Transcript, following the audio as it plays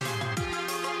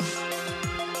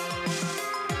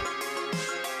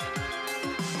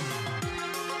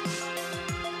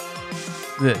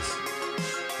This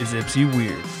is Ipsy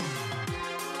Weird.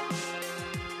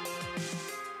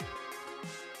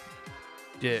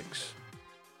 Dicks.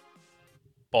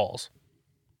 Balls.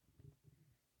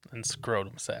 And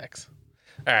scrotum sacks.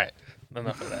 All right,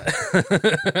 enough of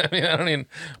that. We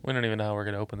don't even know how we're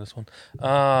gonna open this one.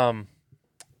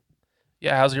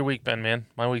 Yeah, how's your week been, man?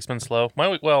 My week's been slow. My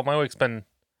week's been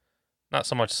not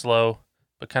so much slow,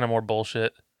 but kind of more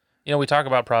bullshit. You know, we talk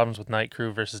about problems with night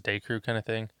crew versus day crew kind of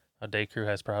thing. A day crew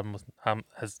has problems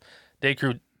with day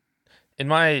crew. In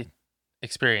my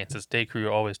experiences, day crew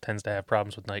always tends to have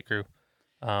problems with night crew,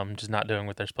 just not doing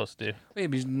what they're supposed to do. Wait,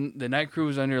 because the night crew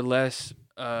is under less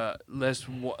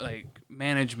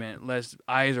management, less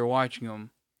eyes are watching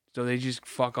them, so they just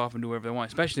fuck off and do whatever they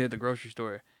want. Especially at the grocery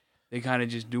store, they kind of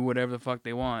just do whatever the fuck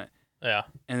they want. Yeah.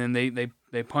 And then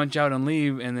they punch out and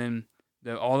leave, and then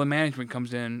all the management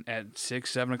comes in at 6,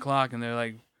 7 o'clock, and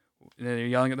they're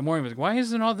yelling at the morning. Like, why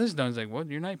isn't all this done? It's like, well,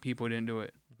 your night people didn't do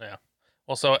it. Yeah.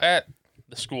 Well, so at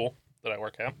the school that I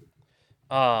work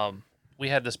at, we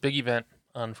had this big event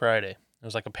on Friday. It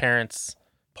was like a parents'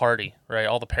 party, right?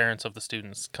 All the parents of the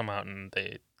students come out and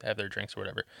they have their drinks or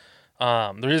whatever.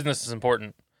 The reason this is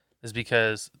important is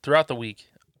because throughout the week,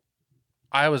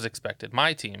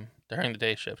 my team during the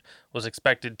day shift was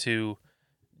expected to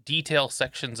detail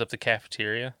sections of the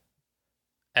cafeteria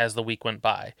as the week went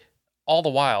by. All the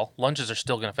while, lunches are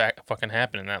still going to fucking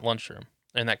happen in that lunchroom,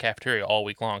 in that cafeteria all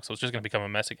week long, so it's just going to become a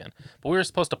mess again. But we were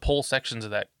supposed to pull sections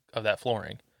of that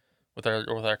flooring with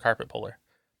our carpet puller.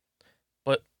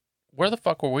 But where the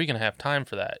fuck were we going to have time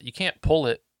for that? You can't pull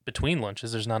it between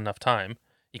lunches. There's not enough time.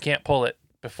 You can't pull it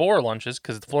before lunches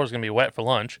because the floor is going to be wet for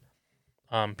lunch.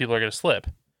 People are going to slip.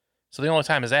 So the only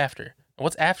time is after. And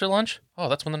what's after lunch? Oh,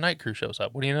 that's when the night crew shows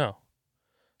up. What do you know?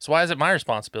 So why is it my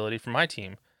responsibility for my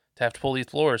team to have to pull these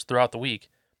floors throughout the week,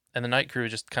 and the night crew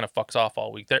just kind of fucks off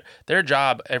all week? Their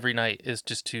job every night is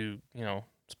just to,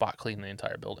 spot clean the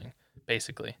entire building,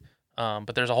 basically.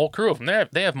 But there's a whole crew of them.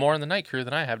 They have more in the night crew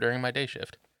than I have during my day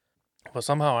shift. Well,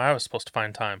 somehow I was supposed to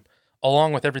find time,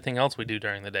 along with everything else we do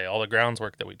during the day, all the grounds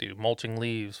work that we do, mulching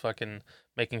leaves, fucking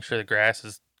making sure the grass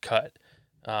is cut,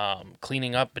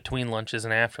 cleaning up between lunches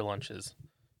and after lunches,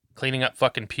 cleaning up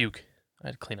fucking puke. I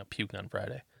had to clean up puke on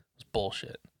Friday. It was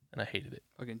bullshit, and I hated it.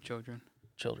 Fucking children.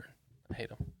 I hate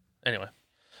them. Anyway,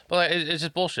 but it's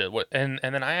just bullshit. And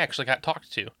then I actually got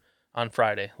talked to on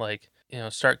Friday,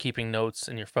 start keeping notes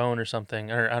in your phone or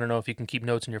something. Or I don't know if you can keep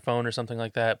notes in your phone or something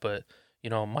like that, but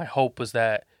my hope was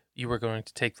that you were going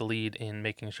to take the lead in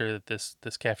making sure that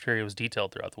this cafeteria was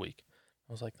detailed throughout the week.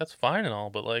 I was like, that's fine and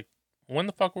all, but when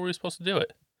the fuck were we supposed to do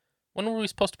it? When were we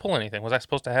supposed to pull anything? Was I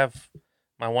supposed to have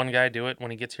my one guy do it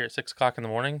when he gets here at 6 o'clock in the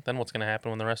morning? Then what's going to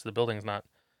happen when the rest of the building's not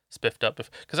spiffed up?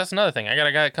 Because that's another thing. I got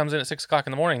a guy that comes in at 6 o'clock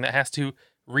in the morning that has to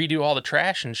redo all the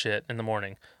trash and shit in the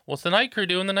morning. What's the night crew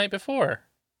doing the night before?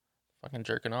 Fucking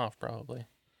jerking off, probably.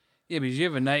 Yeah, because you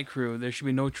have a night crew, there should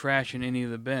be no trash in any of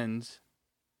the bins.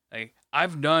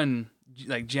 I've done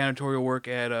janitorial work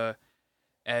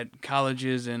at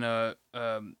colleges and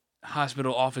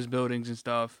hospital office buildings and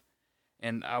stuff,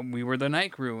 and we were the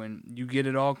night crew, and you get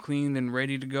it all cleaned and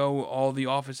ready to go. All the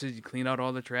offices, you clean out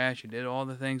all the trash, you did all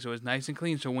the things, so it's nice and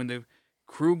clean. So when the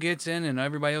crew gets in and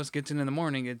everybody else gets in the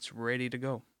morning, it's ready to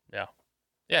go. Yeah,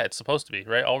 it's supposed to be,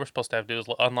 right? All we're supposed to have to do is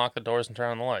unlock the doors and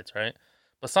turn on the lights, right?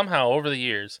 But somehow, over the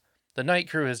years, the night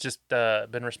crew has just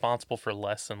been responsible for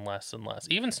less and less and less.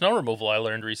 Even snow removal, I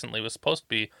learned recently, was supposed to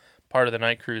be part of the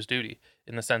night crew's duty,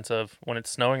 in the sense of when it's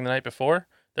snowing the night before,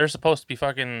 they're supposed to be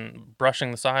fucking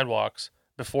brushing the sidewalks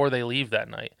before they leave that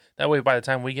night. That way, by the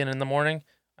time we get in the morning,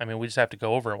 we just have to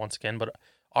go over it once again, but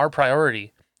our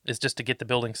priority is just to get the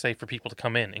building safe for people to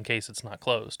come in case it's not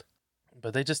closed.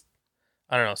 But they just,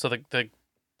 I don't know, so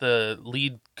the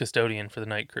lead custodian for the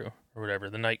night crew, or whatever,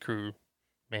 the night crew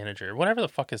manager, whatever the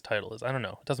fuck his title is, I don't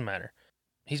know, it doesn't matter.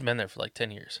 He's been there for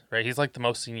 10 years, right? He's the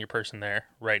most senior person there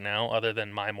right now, other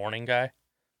than my morning guy.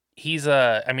 He's,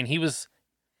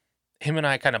 him and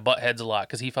I kind of butt heads a lot,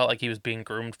 because he felt like he was being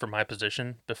groomed for my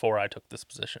position before I took this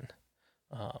position.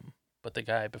 But the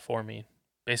guy before me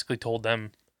basically told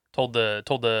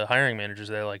the hiring managers,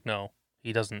 they're no,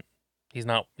 he's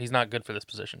not good for this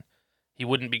position. He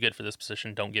wouldn't be good for this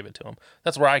position. Don't give it to him.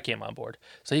 That's where I came on board.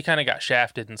 So he kind of got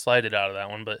shafted and slighted out of that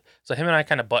one. But so him and I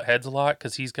kind of butt heads a lot,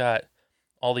 because he's got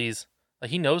all these,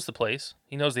 he knows the place.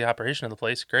 He knows the operation of the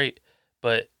place. Great.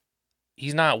 But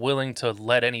he's not willing to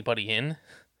let anybody in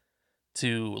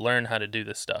to learn how to do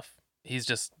this stuff. He's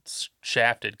just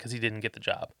shafted because he didn't get the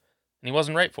job. And he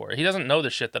wasn't right for it. He doesn't know the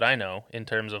shit that I know in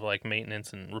terms of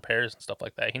maintenance and repairs and stuff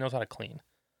like that. He knows how to clean.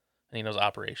 And he knows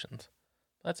operations.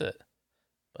 That's it.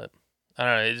 But I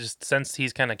don't know. It just since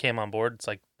he's kind of came on board, it's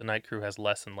like the night crew has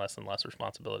less and less and less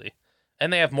responsibility,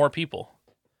 and they have more people.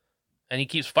 And he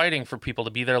keeps fighting for people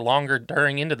to be there longer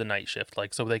during into the night shift,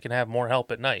 like so they can have more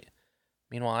help at night.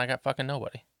 Meanwhile, I got fucking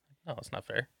nobody. No, it's not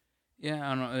fair. Yeah,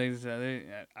 I don't know.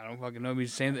 I don't fucking know.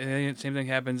 Because same thing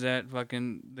happens at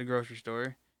fucking the grocery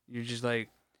store. You're just like,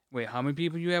 wait, how many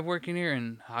people you have working here,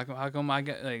 and how come I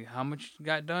got like how much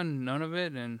got done? None of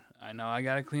it, and I know I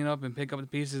gotta clean up and pick up the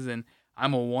pieces, and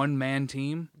I'm a one man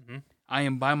team. Hmm. I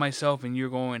am by myself, and you're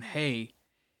going, hey,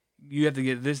 you have to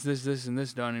get this, and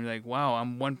this done, and you're like, wow,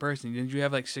 I'm one person. Didn't you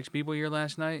have like 6 people here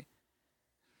last night?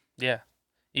 Yeah.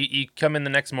 You come in the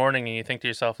next morning and you think to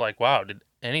yourself, like, wow, did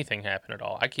anything happen at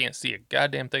all? I can't see a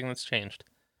goddamn thing that's changed.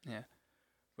 Yeah,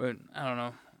 but I don't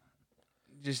know.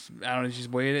 I don't know, just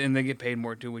wait, and they get paid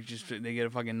more too, which is they get a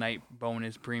fucking night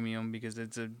bonus premium because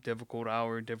it's a difficult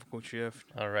hour, difficult shift.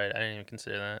 All right. I didn't even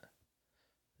consider that.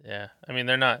 Yeah. I mean,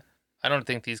 they're not, I don't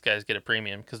think these guys get a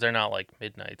premium because they're not like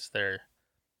midnights. They're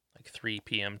like 3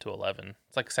 p.m. to 11.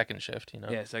 It's like second shift, you know?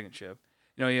 Yeah, second shift.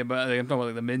 Yeah, but like, I'm talking about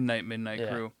like the midnight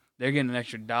Yeah. crew. They're getting an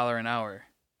extra $1 an hour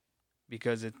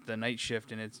because it's the night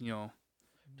shift and it's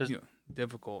Does-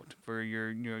 difficult for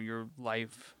your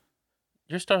life.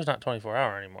 Your store's not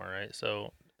 24-hour anymore, right?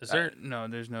 So is there, No,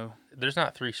 there's no. there's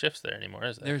not 3 shifts there anymore,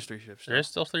 is there? There's 3 shifts. There is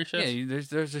still 3 Yeah, shifts?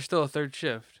 there's still a third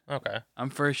shift. Okay.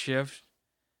 I'm first shift,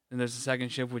 then there's the second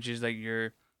shift, which is like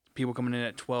your people coming in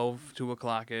at 12, 2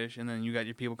 o'clock ish, and then you got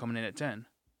your people coming in at 10.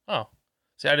 Oh.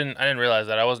 See, I didn't realize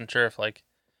that. I wasn't sure if like,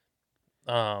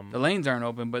 The lanes aren't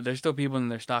open, but there's still people in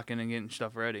there stocking and getting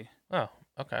stuff ready. oh,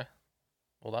 okay.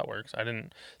 Well, that works. I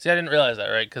didn't realize that,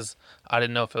 right? Because I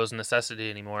didn't know if it was a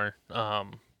necessity anymore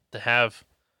to have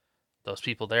those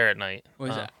people there at night.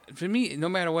 For me, no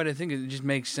matter what, I think it just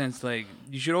makes sense. Like,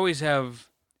 you should always have,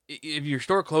 if your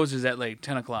store closes at like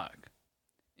 10 o'clock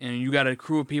and you got a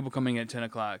crew of people coming at 10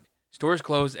 o'clock, store's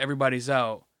closed, everybody's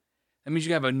out. That means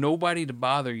you have a nobody to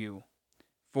bother you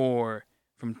from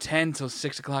 10 till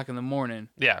 6 o'clock in the morning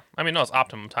Yeah, I mean, no, it's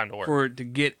optimum time to work. to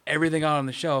get everything out on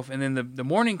the shelf. And then the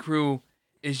morning crew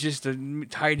is just to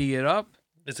tidy it up.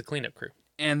 It's a cleanup crew.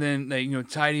 And then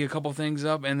tidy a couple things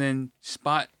up, and then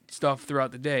spot stuff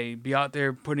throughout the day. Be out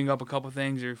there putting up a couple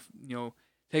things, or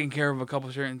taking care of a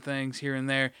couple certain things here and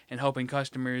there, and helping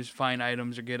customers find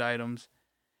items or get items.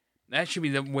 That should be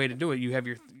the way to do it. You have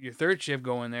your third shift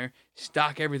go in there,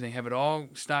 stock everything, have it all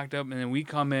stocked up, and then we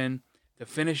come in to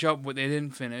finish up what they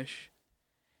didn't finish,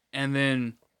 and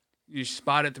then you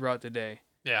spot it throughout the day.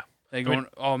 Yeah. They going,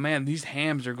 oh man, these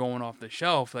hams are going off the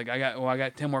shelf. Like I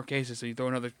got 10 more cases, so you throw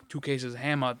another 2 cases of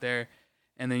ham out there,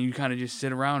 and then you kind of just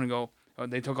sit around and go, oh,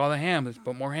 they took all the ham, let's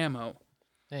put more ham out.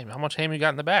 Damn, how much ham you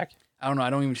got in the back? I don't know, I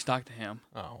don't even stock the ham.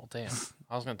 Oh, well, damn.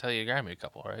 I was gonna tell you to grab me a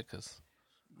couple, right? Because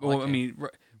Well, I mean,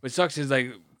 what sucks is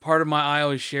like part of my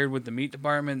aisle is shared with the meat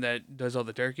department that does all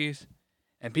the turkeys,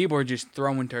 and people are just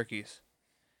throwing turkeys,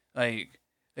 like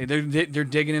they're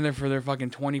digging in there for their fucking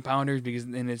 20-pounders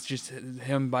and it's just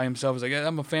him by himself. He's like,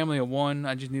 I'm a family of one.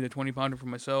 I just need a 20-pounder for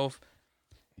myself.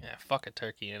 yeah, fuck a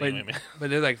turkey anyway, man. But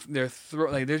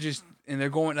they're just and they're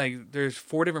going like there's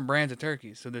 4 different brands of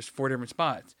turkeys, so there's 4 different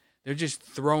spots. They're just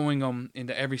throwing them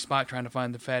into every spot trying to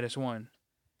find the fattest one.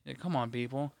 Like, come on,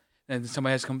 people. And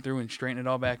somebody has to come through and straighten it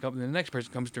all back up, and then the next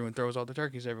person comes through and throws all the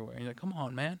turkeys everywhere. And you're like, come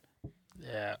on, man.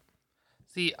 Yeah.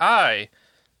 See, I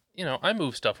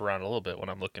move stuff around a little bit when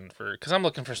I'm looking for, because I'm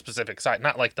looking for specific size,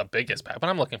 not like the biggest pack, but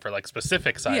I'm looking for like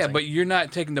specific sizing. Yeah, but you're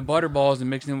not taking the butter balls and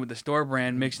mixing it with the store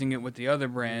brand, mixing it with the other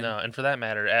brand. No, and for that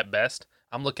matter, at best,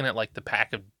 I'm looking at like the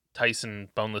pack of Tyson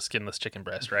boneless, skinless chicken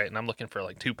breast, right? And I'm looking for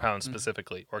like 2 pounds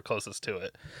specifically, or closest to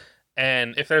it.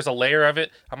 And if there's a layer of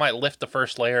it, I might lift the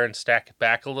first layer and stack it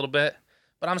back a little bit,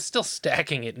 but I'm still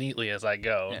stacking it neatly as I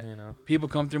go. Yeah. People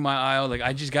come through my aisle, like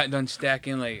I just got done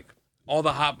stacking, like all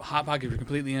the hot pockets were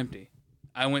completely empty.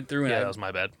 I went through and that was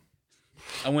my bad.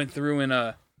 I went through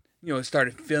and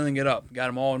started filling it up. Got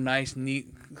them all nice,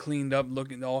 neat, cleaned up,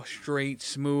 looking all straight,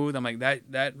 smooth. I'm like,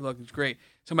 that looks great.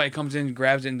 Somebody comes in,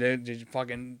 grabs it, and they're just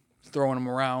fucking throwing them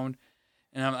around.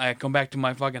 And I come back to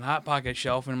my fucking Hot Pocket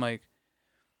shelf, and I'm like,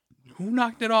 who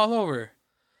knocked it all over?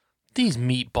 These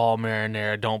meatball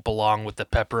marinara don't belong with the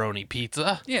pepperoni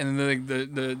pizza. Yeah, and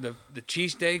the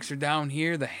cheesesteaks are down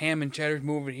here. The ham and cheddar's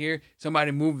moving here.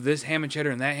 Somebody moved this ham and cheddar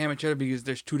and that ham and cheddar because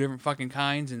there's 2 different fucking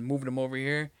kinds and moving them over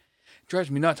here. It drives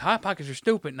me nuts. Hot Pockets are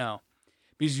stupid now.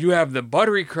 Because you have the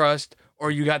buttery crust, or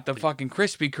you got the fucking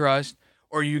crispy crust,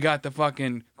 or you got the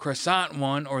fucking croissant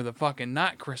one, or the fucking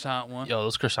not croissant one. Yo,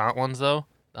 those croissant ones, though,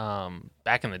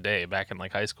 back in the day, back in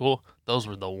like high school, those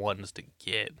were the ones to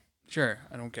get. Sure,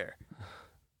 I don't care.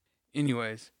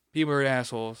 Anyways, people are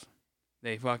assholes.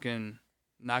 They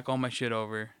knock all my shit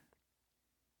over.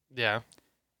 Yeah.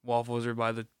 Waffles are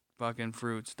by the fucking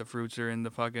fruits. The fruits are in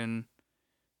the fucking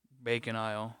bacon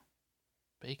aisle.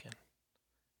 Bacon.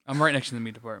 I'm right next to the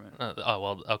meat department.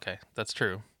 Well, okay, that's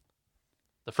true.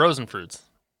 The frozen fruits,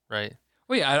 right?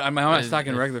 Well, yeah, I'm not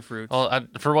stocking regular fruits. Well,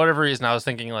 for whatever reason, I was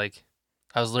thinking like,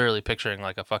 I was literally picturing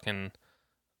like a fucking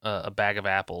a bag of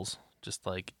apples just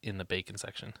like in the bacon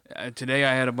section. Today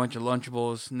I had a bunch of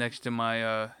Lunchables next to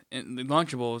my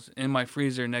Lunchables in my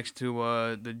freezer next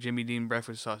to the Jimmy Dean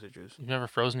breakfast sausages. You've never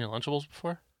frozen your Lunchables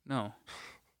before? No.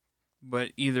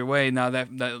 But either way, now that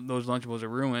those Lunchables are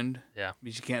ruined, yeah,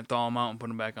 because you can't thaw them out and put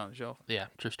them back on the shelf. Yeah,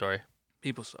 true story.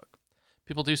 People suck.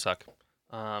 People do suck,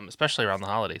 especially around the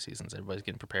holiday seasons. Everybody's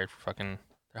getting prepared for fucking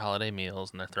their holiday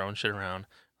meals and they're throwing shit around.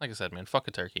 Like I said, man, fuck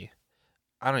a turkey.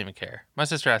 I don't even care. My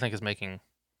sister, I think, I think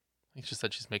she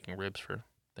said she's making ribs for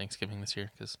Thanksgiving this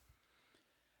year because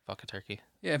fuck a turkey.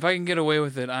 Yeah, if I can get away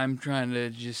with it, I'm trying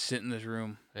to just sit in this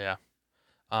room. Yeah.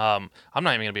 I'm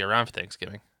not even gonna be around for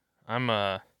Thanksgiving.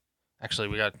 Actually,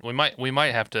 we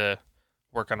might have to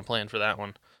work on a plan for that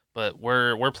one, but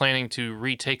we're planning to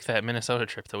retake that Minnesota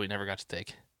trip that we never got to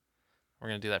take. We're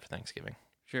gonna do that for Thanksgiving.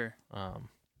 Sure.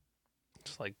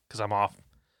 Just like because I'm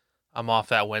off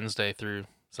that Wednesday through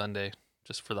Sunday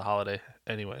just for the holiday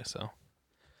anyway. So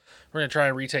we're gonna try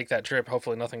and retake that trip.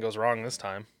 Hopefully nothing goes wrong this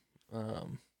time.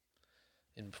 And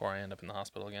before I end up in the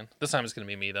hospital again. This time it's gonna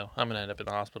be me though. I'm gonna end up in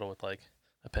the hospital with like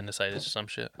appendicitis or some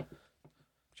shit.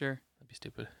 Sure. That'd be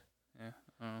stupid. Yeah.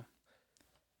 I don't know.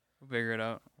 We'll figure it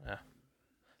out. Yeah.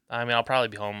 I mean, I'll probably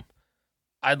be home.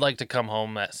 I'd like to come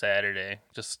home that Saturday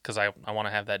just because I want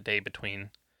to have that day between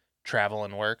travel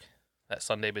and work. That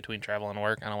Sunday between travel and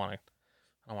work. I don't want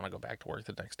to go back to work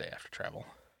the next day after travel.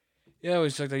 Yeah, it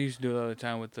always sucked. I used to do it all the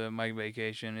time with my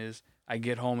vacation is I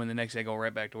get home and the next day I go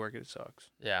right back to work. It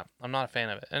sucks. Yeah, I'm not a fan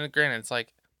of it. And granted, it's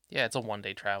like, yeah, it's a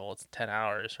one-day travel. It's 10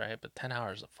 hours, right? But 10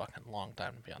 hours is a fucking long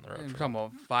time to be on the road. I'm talking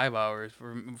about 5 hours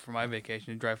for my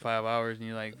vacation. You drive 5 hours and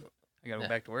you're like, I got to go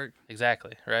back to work.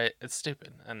 Exactly, right? It's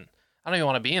stupid. And I don't even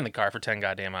want to be in the car for 10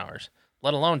 goddamn hours,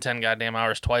 let alone 10 goddamn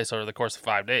hours twice over the course of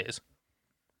 5 days.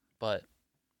 But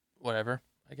whatever,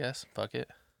 I guess. Fuck it.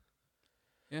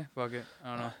 Yeah, fuck it. I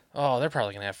don't know. Oh, they're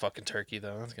probably going to have fucking turkey,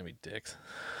 though. That's going to be dicks.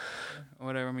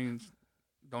 Whatever. I mean,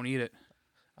 don't eat it.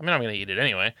 I mean, I'm going to eat it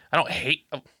anyway. I don't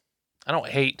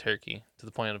hate turkey to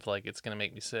the point of like it's going to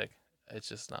make me sick. It's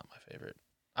just not my favorite.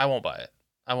 I won't buy it.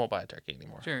 I won't buy a turkey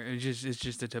anymore. Sure, it's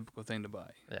just a typical thing to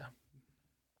buy. Yeah.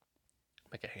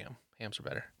 Make a ham. Hams are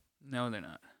better. No, they're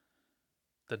not.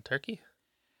 Than turkey?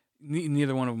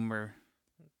 Neither one of them are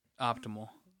optimal.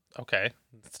 Okay.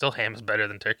 Still ham is better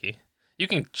than turkey. You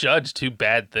can judge two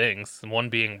bad things, one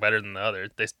being better than the other.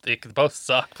 They could both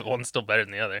suck, but one's still better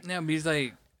than the other. Yeah, but he's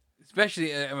like,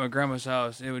 especially at my grandma's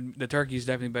house, the turkey's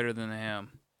definitely better than the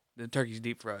ham. The turkey's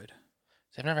deep fried.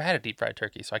 I've never had a deep fried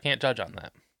turkey, so I can't judge on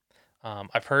that.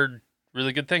 I've heard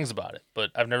really good things about it,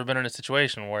 but I've never been in a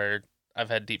situation where I've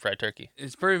had deep fried turkey.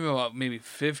 It's pretty about maybe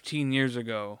 15 years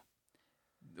ago.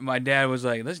 My dad was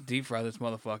like, let's deep fry this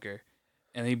motherfucker.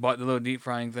 And he bought the little deep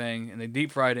frying thing, and they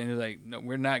deep fried it, and he was like, no,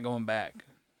 we're not going back.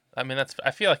 I mean,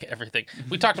 I feel like everything.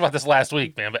 We talked about this last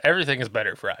week, man, but everything is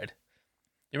better fried.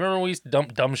 You remember when we used to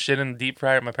dump dumb shit in the deep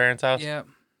fryer at my parents' house? Yeah.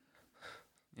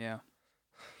 Yeah.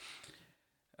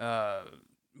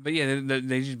 But yeah,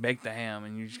 they just bake the ham,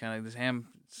 and you just kind of like, this ham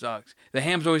sucks. The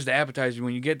ham's always the appetizer.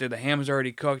 When you get there, the ham's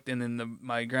already cooked, and then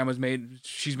my grandma's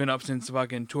she's been up since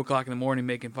fucking 2 o'clock in the morning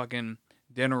making fucking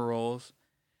dinner rolls.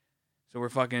 So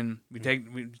we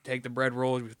take the bread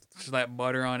rolls, we slap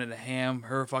butter on it, the ham,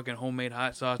 her fucking homemade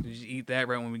hot sauce, and just eat that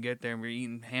right when we get there. And we're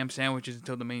eating ham sandwiches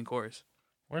until the main course.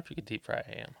 I wonder if you could deep fry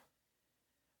a ham.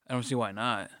 I don't see why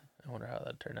not. I wonder how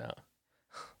that'd turn out.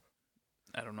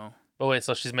 I don't know. But wait,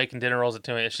 so she's making dinner rolls at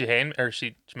 2 a.m. Is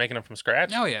she she's making them from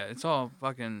scratch? Oh yeah, it's all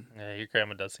fucking. Yeah, your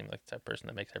grandma does seem like the type of person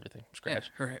that makes everything from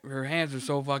scratch. Yeah, her hands are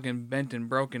so fucking bent and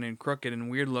broken and crooked and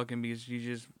weird looking because she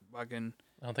just fucking.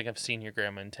 I don't think I've seen your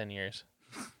grandma in 10 years.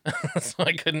 So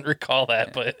I couldn't recall that,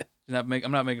 yeah. but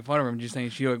I'm not making fun of her. I'm just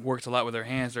saying she like works a lot with her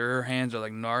hands. Or her hands are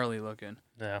like gnarly looking.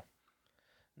 Yeah.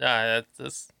 Nah,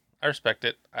 that's I respect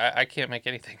it. I can't make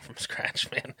anything from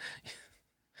scratch, man.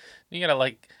 You gotta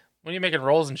like when you're making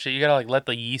rolls and shit, you gotta like let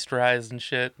the yeast rise and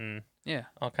shit and yeah,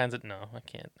 all kinds of. No, I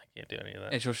can't do any of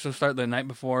that. And she'll start the night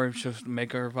before. She'll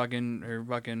make her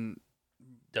fucking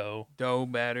dough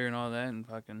batter and all that and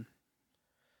fucking.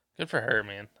 Good for her,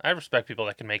 man. I respect people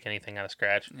that can make anything out of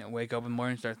scratch. Yeah, wake up in the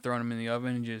morning, start throwing them in the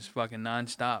oven, and just fucking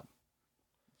nonstop.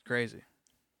 It's crazy.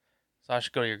 So I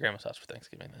should go to your grandma's house for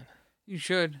Thanksgiving then. You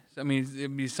should. I mean,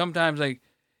 it'd be sometimes like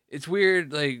it's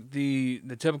weird. Like the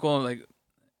typical like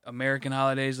American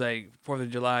holidays like 4th of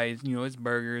July is, it's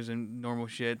burgers and normal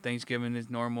shit. Thanksgiving is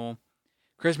normal.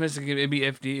 Christmas it'd be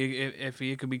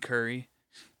iffy. It could be curry,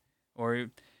 or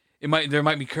there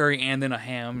might be curry and then a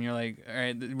ham. And you're like, all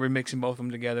right, we're mixing both of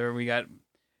them together. We got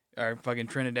our fucking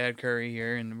Trinidad curry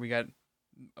here, and we got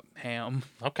ham.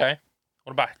 Okay.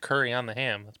 What about curry on the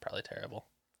ham? That's probably terrible.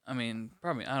 I mean,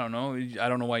 probably. I don't know. I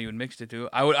don't know why you would mix the two.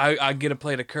 I'd get a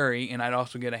plate of curry, and I'd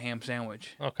also get a ham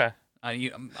sandwich. Okay.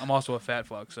 I'm also a fat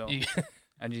fuck, so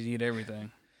I just eat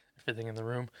everything. Everything in the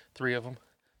room. 3 of them.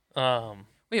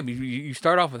 Yeah, but you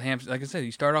start off with ham. Like I said,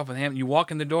 you start off with ham. You walk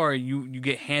in the door, you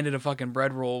get handed a fucking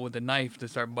bread roll with a knife to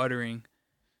start buttering,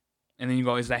 and then you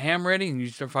go, "Is the ham ready?" And you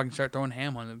start throwing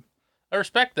ham on them. I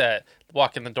respect that.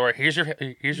 Walk in the door. Here's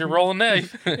your rolling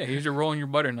knife. Yeah, here's your roll and your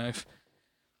butter knife.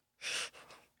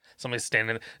 Somebody's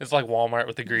standing. It's like Walmart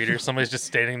with the greeter. Somebody's just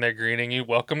standing there greeting you.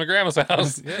 Welcome to Grandma's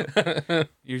house. Yeah.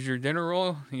 Here's your dinner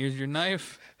roll. Here's your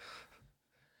knife.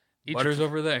 Butter's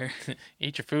over there.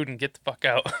 Eat your food and get the fuck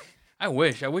out. I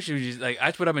wish it was just like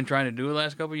that's what I've been trying to do the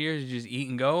last couple of years. Is just eat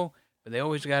and go. But they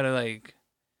always gotta like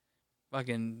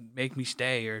fucking make me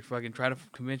stay or fucking try to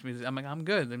convince me. I'm like, I'm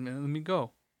good. Let me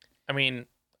go. I mean,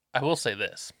 I will say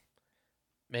this.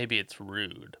 Maybe it's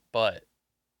rude, but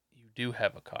you do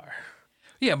have a car.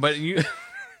 Yeah, but you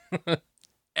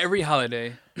every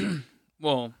holiday,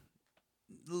 well,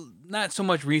 not so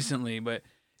much recently, but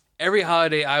every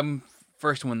holiday I'm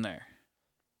first one there,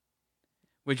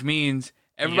 which means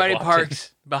everybody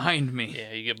parks behind me.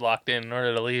 Yeah, you get blocked in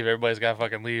order to leave. Everybody's got to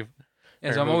fucking leave.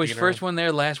 Yeah, so I'm always first one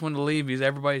there, last one to leave because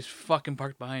everybody's fucking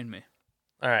parked behind me.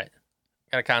 All right,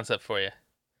 got a concept for you.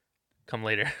 Come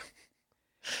later.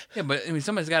 Yeah, but I mean,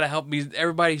 somebody's got to help because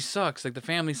everybody sucks. Like the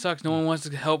family sucks. No one wants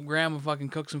to help grandma fucking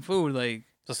cook some food. Like,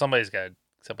 so somebody's got.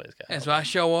 Yeah, so I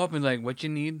show up and like, what you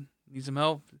need? Need some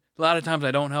help? A lot of times I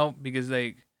don't help because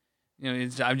like,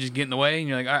 I'm just getting in the way. And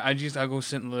you're like, I'll go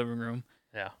sit in the living room.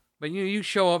 Yeah. But you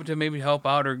show up to maybe help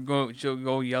out or go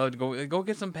yell at go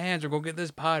get some pans or go get this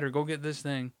pot or go get this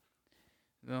thing.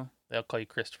 They'll call you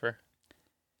Christopher.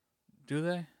 Do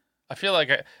they? I feel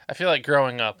like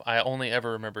growing up, I only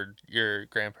ever remembered your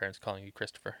grandparents calling you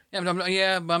Christopher.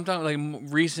 Yeah, but I'm talking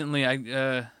like recently.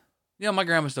 My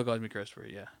grandma still calls me Christopher.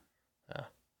 Yeah. Yeah.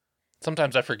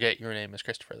 Sometimes I forget your name is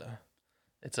Christopher though.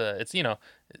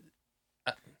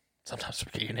 Sometimes I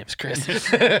forget your name is Chris.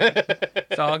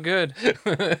 It's all good.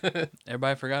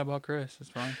 Everybody forgot about Chris.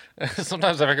 It's fine.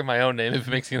 Sometimes I forget my own name if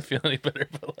it makes you feel any better.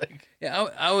 But like, yeah,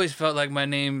 I always felt like my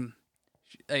name,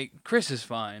 like Chris, is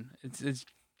fine. It's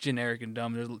generic and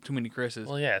dumb. There's too many Chris's.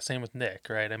 Well, yeah, same with Nick,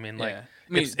 right? I mean, like,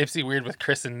 yeah. It's weird with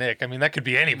Chris and Nick. I mean, that could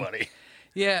be anybody.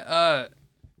 Yeah,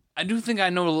 I do think I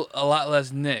know a lot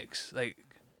less Nicks. Like,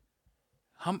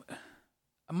 I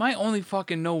might only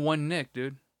fucking know one Nick,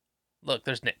 dude. Look,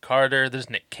 there's Nick Carter. There's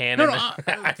Nick Cannon. No,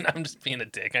 I'm just being a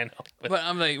dick. I know. But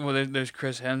I'm like, well, there's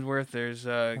Chris Hemsworth. There's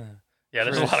yeah,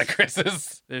 there's a lot of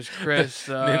Chris's. There's Chris.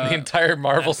 The entire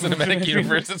Marvel Cinematic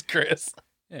Universe is Chris.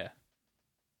 Yeah.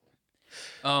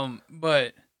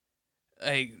 But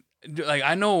like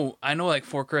I know like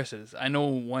 4 Chris's. I know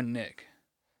one Nick,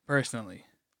 personally.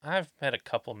 I've met a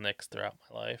couple Nicks throughout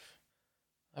my life.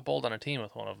 I bowled on a team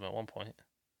with one of them at one point.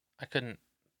 I couldn't.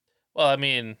 Well, I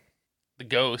mean, the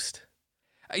Ghost.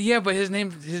 Yeah, but his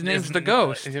name's the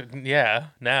Ghost. Yeah,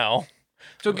 now.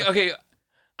 So okay,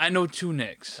 I know 2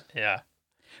 Nicks. Yeah.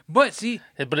 But see,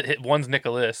 one's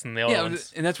Nicholas and the other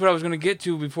one's... and that's what I was gonna get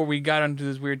to before we got onto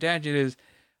this weird tangent. Is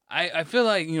I feel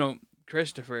like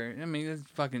Christopher. I mean, it's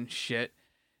fucking shit.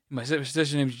 My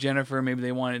sister's name's Jennifer. Maybe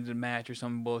they wanted to match or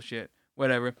some bullshit.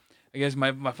 Whatever. I guess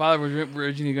my father was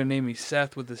originally gonna name me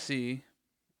Seth with a C.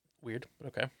 Weird.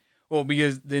 Okay. Well,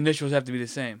 because the initials have to be the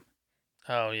same.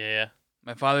 Oh yeah.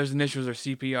 My father's initials are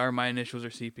CPR. My initials are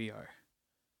CPR.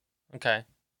 Okay.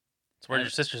 So where did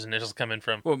your sister's initials come in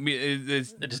from? Well, it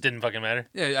just didn't fucking matter.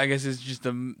 Yeah, I guess it's just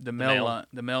the male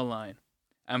line.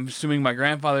 I'm assuming my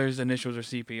grandfather's initials are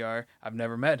CPR. I've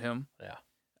never met him.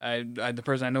 Yeah. The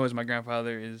person I know as my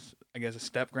grandfather is, I guess, a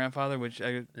step grandfather, which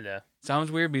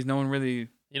sounds weird because no one really.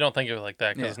 You don't think of it like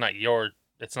that because it's not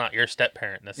your step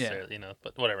parent necessarily,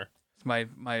 but whatever. It's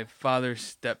my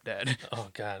father's stepdad. Oh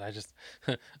God,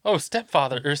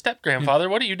 stepfather or step grandfather,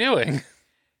 what are you doing?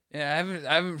 Yeah,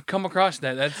 I haven't come across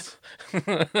that. That's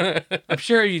I'm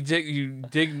sure you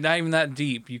dig not even that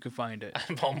deep, you could find it.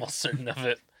 I'm almost certain of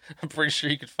it. I'm pretty sure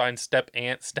you could find step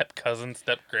aunt, step cousin,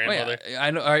 step grandmother. Oh, yeah.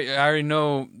 I know. I already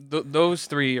know those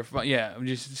 3 are. Yeah, I'm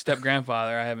just step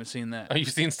grandfather. I haven't seen that. Oh,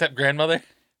 you've seen step grandmother?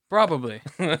 Probably.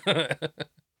 As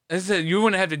I said, you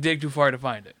wouldn't have to dig too far to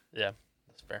find it. Yeah,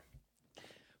 that's fair.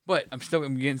 But I'm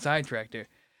getting sidetracked here.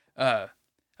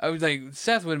 I was like,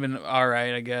 Seth would have been all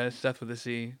right, I guess. Seth with a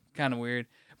C, kind of weird.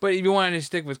 But if you wanted to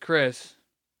stick with Chris,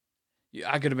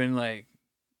 I could have been like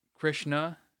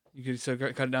Krishna. You could still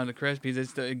cut it down to Chris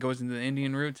because it goes into the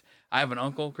Indian roots. I have an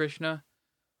uncle, Krishna.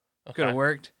 Okay. Could have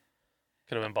worked.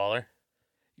 Could have been baller.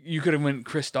 You could have went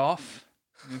Christoph.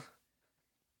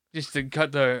 Just to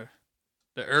cut the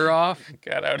off.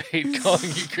 God, I would hate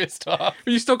calling you Christoph.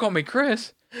 But you still call me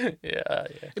Chris. Yeah.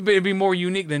 But it'd be more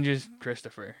unique than just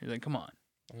Christopher. You're like, come on.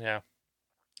 Yeah.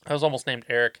 I was almost named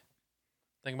Eric.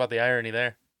 Think about the irony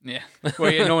there. Yeah.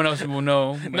 Well, yeah, no one else will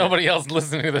know. But... Nobody else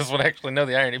listening to this would actually know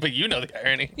the irony, but you know the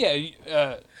irony.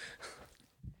 Yeah.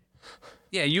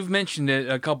 Yeah, you've mentioned it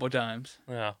a couple times.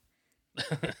 Yeah.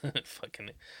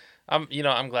 Fucking. I'm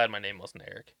glad my name wasn't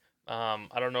Eric.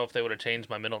 I don't know if they would have changed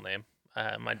my middle name.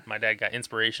 My dad got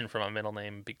inspiration from my middle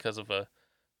name because of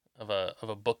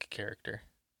a book character.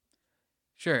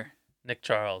 Sure. Nick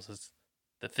Charles is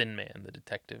the Thin Man, the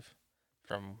detective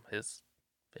from his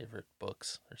favorite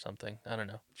books or something. I don't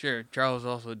know. Sure. Charles is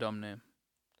also a dumb name.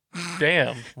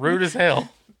 Damn, rude as hell.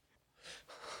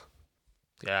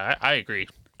 Yeah, I agree.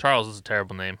 Charles is a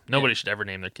terrible name. Nobody should ever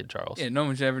name their kid Charles. Yeah, no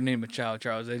one should ever name a child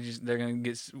Charles. They're gonna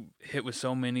get hit with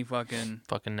so many fucking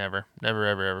never,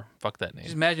 ever. Fuck that name.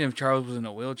 Just imagine if Charles was in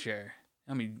a wheelchair.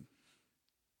 I mean.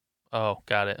 Oh,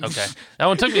 got it. Okay, that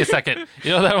one took me a second.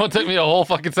 That one took me a whole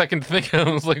fucking second to think of.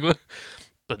 I was like, what?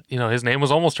 But his name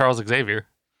was almost Charles Xavier.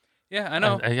 Yeah, I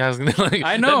know. I was gonna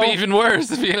I know. That'd be even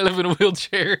worse if he lived in a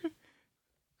wheelchair.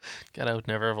 God, I would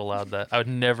never have allowed that. I would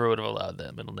never would have allowed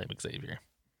that middle name Xavier.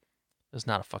 There's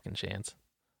not a fucking chance.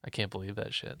 I can't believe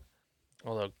that shit.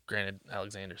 Although, granted,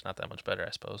 Alexander's not that much better, I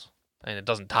suppose. I mean, it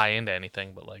doesn't tie into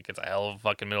anything, but it's a hell of a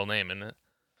fucking middle name, isn't it?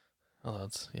 Although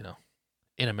it's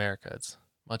in America, it's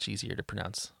much easier to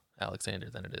pronounce Alexander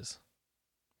than it is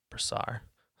Brassar.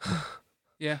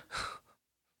 Yeah.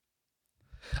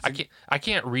 I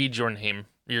can't read your name,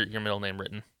 your middle name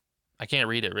written. I can't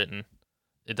read it written.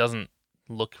 It doesn't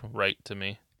look right to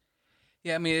me.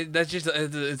 Yeah, I mean that's just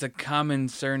it's a common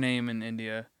surname in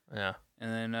India. Yeah.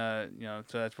 And then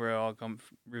so that's where it all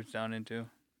roots down into.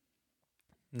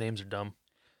 Names are dumb.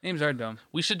 Names are dumb.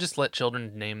 We should just let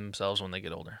children name themselves when they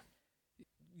get older.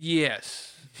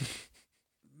 Yes.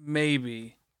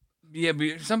 Maybe. Yeah,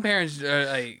 but some parents are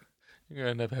like... You're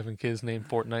going to end up having kids named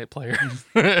Fortnite players.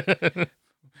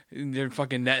 Their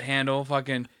fucking net handle,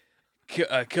 fucking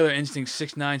Killer Instinct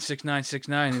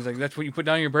 696969. He's like, that's what you put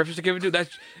down your birth certificate, dude?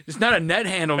 It's not a net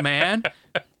handle, man.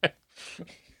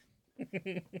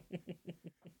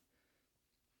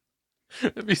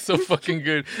 That'd be so fucking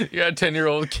good. You got a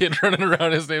 10-year-old kid running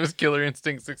around. His name is Killer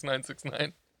Instinct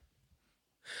 6969.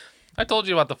 I told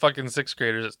you about the fucking sixth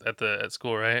graders at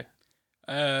school, right?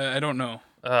 I don't know.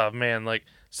 Oh man,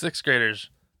 sixth graders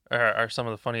are some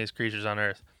of the funniest creatures on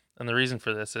earth. And the reason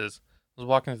for this is I was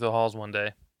walking through the halls one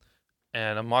day,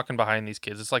 and I'm walking behind these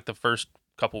kids. It's like the first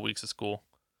couple weeks of school,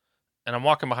 and I'm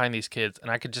walking behind these kids, and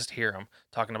I could just hear them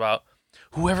talking about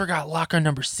whoever got locker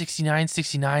number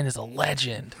 6969 is a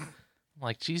legend. I'm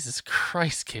like, Jesus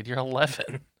Christ, kid, you're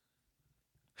 11.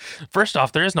 First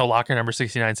off, there is no locker number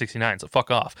 6969, so fuck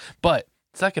off. But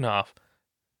second off,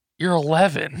 you're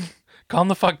 11. Calm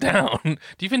the fuck down. Do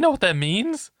you even know what that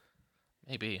means?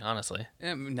 Maybe, honestly.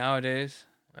 Yeah, nowadays.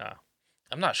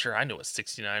 I'm not sure I knew what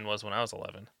 69 was when I was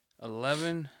 11.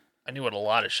 11? I knew what a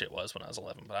lot of shit was when I was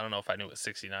 11, but I don't know if I knew what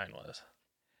 69 was.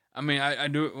 I mean, I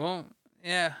do it. Well,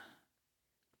 yeah.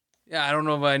 Yeah, I don't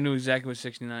know if I knew exactly what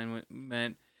 69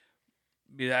 meant.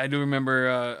 But I do remember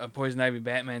a Poison Ivy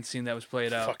Batman scene that was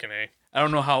played out. Fucking A. I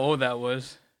don't know how old that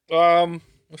was. It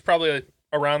was probably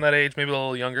around that age, maybe a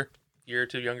little younger. Year or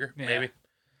two younger, maybe.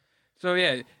 So,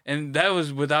 yeah, and that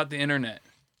was without the internet.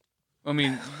 I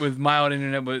mean, with mild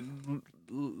internet, but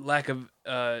lack of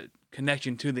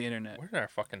connection to the internet. Where did our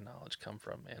fucking knowledge come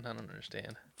from, man? I don't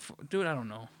understand. Dude, I don't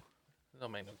know. It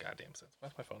don't make no goddamn sense.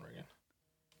 Why's my phone ringing?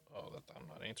 Oh, I'm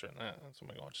not answering that.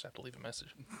 Somebody going to just have to leave a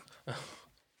message.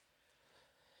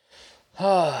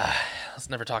 Let's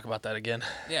never talk about that again.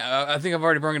 Yeah, I think I've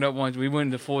already brought it up once. We went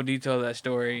into full detail of that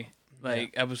story,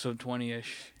 episode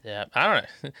 20-ish. Yeah, I don't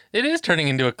know. It is turning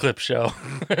into a clip show.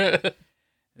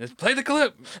 Let's play the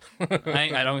clip.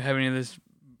 I don't have any of this.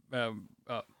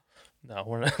 No,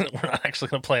 we're not actually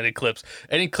going to play any clips.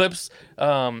 Any clips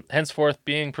henceforth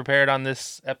being prepared on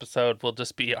this episode will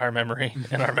just be our memory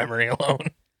and our memory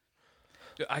alone.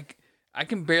 Dude, I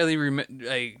can barely remember.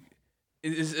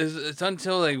 It's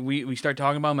until we start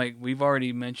talking about them, we've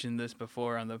already mentioned this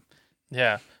before on the.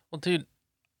 Yeah. Well, dude,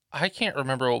 I can't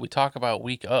remember what we talk about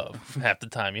week of half the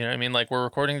time. You know what I mean? We're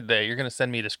recording today. You're going to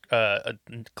send me this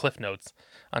cliff notes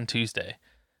on Tuesday.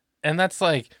 And that's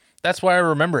That's why I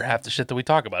remember half the shit that we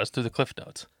talk about is through the Cliff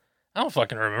Notes. I don't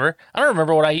fucking remember. I don't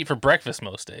remember what I eat for breakfast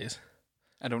most days.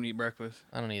 I don't eat breakfast.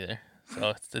 I don't either.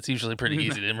 So it's usually pretty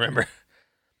easy to remember.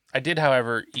 I did,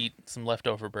 however, eat some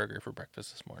leftover burger for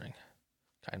breakfast this morning.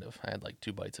 Kind of. I had like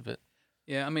 2 bites of it.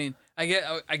 Yeah, I mean, I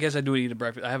guess I do eat a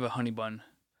breakfast. I have a honey bun.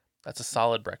 That's a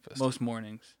solid breakfast. Most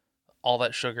mornings. All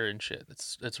that sugar and shit.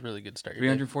 It's a really good start.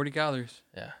 340 calories.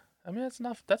 Yeah. I mean, that's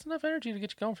enough energy to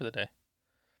get you going for the day.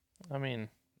 I mean,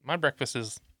 my breakfast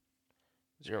is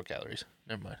 0 calories.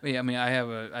 Never mind. But yeah, I mean,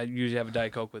 I usually have a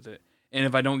Diet Coke with it. And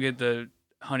if I don't get the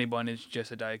honey bun, it's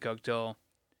just a Diet Coke till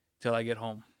I get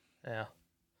home. Yeah.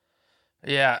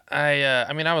 Yeah,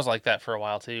 I mean, I was like that for a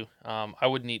while too. I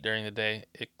wouldn't eat during the day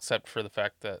except for the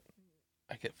fact that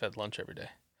I get fed lunch every day.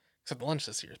 Except the lunch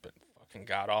this year has been fucking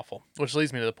god awful. Which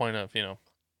leads me to the point of,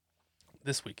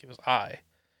 this week it was I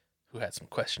who had some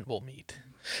questionable meat.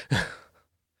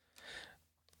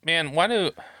 Man,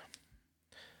 why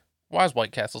is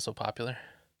White Castle so popular?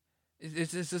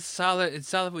 It's a solid. It's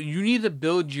solid. You need to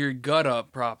build your gut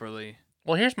up properly.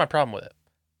 Well, here's my problem with it.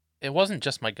 It wasn't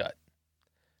just my gut.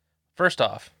 First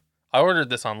off, I ordered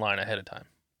this online ahead of time,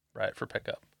 right, for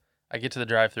pickup. I get to the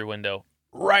drive-thru window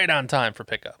right on time for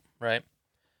pickup, right?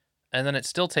 And then it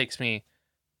still takes me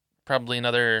probably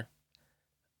another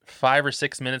 5 or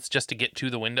 6 minutes just to get to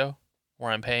the window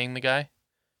where I'm paying the guy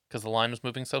because the line was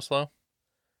moving so slow.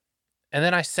 And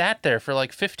then I sat there for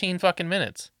like 15 fucking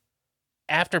minutes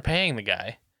after paying the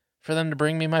guy for them to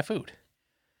bring me my food.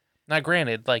 Now,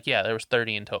 granted, like, yeah, there was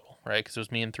 30 in total, right? Because it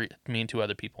was me and 2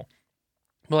 other people.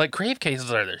 But like, crave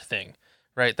cases are their thing,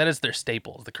 right? That is their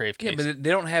staple, the crave case. Yeah, but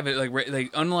they don't have it like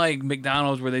unlike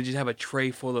McDonald's where they just have a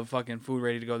tray full of fucking food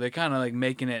ready to go. They're kind of like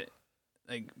making it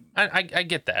like. I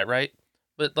get that, right?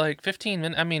 But like 15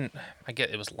 minutes, I mean, I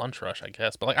get it was lunch rush, I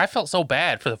guess. But like, I felt so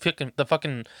bad for the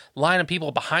fucking line of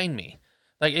people behind me.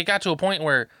 Like, it got to a point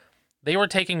where they were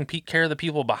taking care of the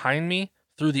people behind me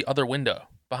through the other window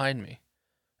behind me.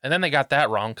 And then they got that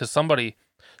wrong because somebody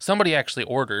actually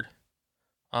ordered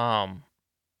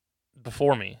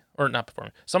before me. Or not before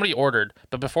me. Somebody ordered,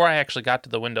 but before I actually got to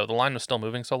the window, the line was still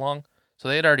moving so long. So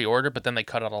they had already ordered, but then they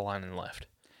cut out a line and left.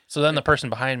 So then the person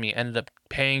behind me ended up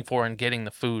paying for and getting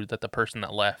the food that the person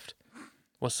that left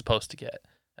was supposed to get.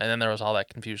 And then there was all that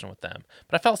confusion with them.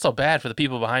 But I felt so bad for the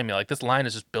people behind me. Like, this line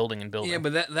is just building and building. Yeah,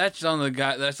 but that's on the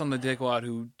guy. That's on the dickwad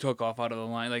who took off out of the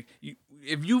line. Like,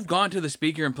 if you've gone to the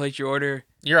speaker and placed your order,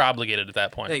 you're obligated at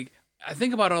that point. Like, I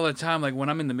think about it all the time. Like, when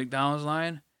I'm in the McDonald's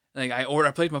line, like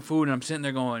I place my food and I'm sitting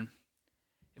there going,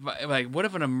 what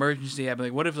if an emergency happened?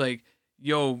 Like, what if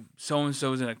so and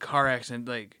so's in a car accident,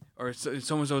 like, or so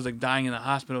and so's like dying in the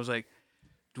hospital? It's like,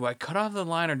 do I cut off the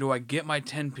line or do I get my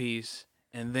 10-piece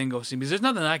and then go see? Because there's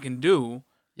nothing I can do.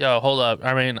 Yo, hold up.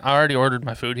 I mean, I already ordered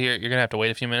my food here. You're going to have to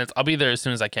wait a few minutes. I'll be there as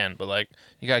soon as I can, but, like,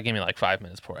 you got to give me, like, 5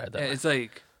 minutes before I head that way. It's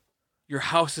like, your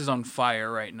house is on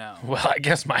fire right now. Well, I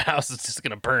guess my house is just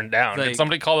going to burn down. Like, did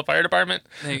somebody call the fire department?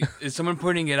 Like, is someone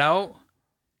putting it out?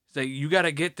 It's like, you got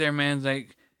to get there, man. It's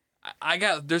like,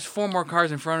 there's 4 more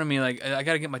cars in front of me. Like, I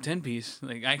got to get my 10-piece.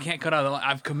 Like, I can't cut out the line.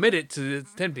 I've committed to the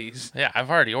 10-piece. Yeah, I've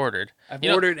already ordered. I've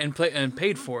ordered and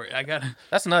paid for it.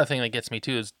 That's another thing that gets me,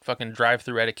 too, is fucking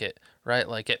drive-through etiquette, right?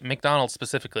 Like, at McDonald's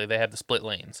specifically, they have the split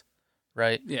lanes,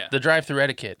 right? Yeah. The drive-through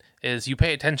etiquette is you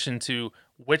pay attention to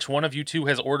which one of you two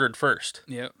has ordered first.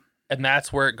 Yep. And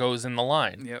that's where it goes in the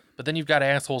line. Yep. But then you've got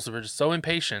assholes who are just so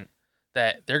impatient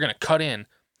that they're going to cut in.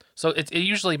 So it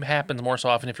usually happens more so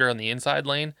often if you're on the inside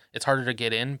lane. It's harder to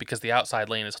get in because the outside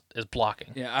lane is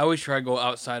blocking. Yeah, I always try to go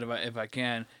outside if I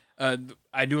can.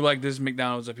 I do like this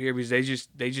McDonald's up here because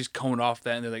they just cone off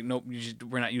that and they're like, nope,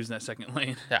 we're not using that second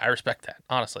lane. Yeah, I respect that.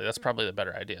 Honestly, that's probably the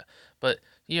better idea. But,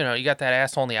 you got that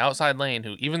asshole in the outside lane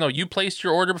who, even though you placed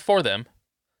your order before them,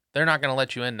 they're not going to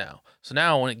let you in now. So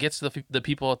now when it gets to the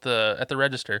people at the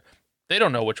register, they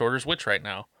don't know which order's which right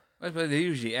now. But they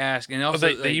usually ask, and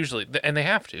also they usually, and they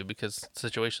have to because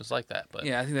situations like that. But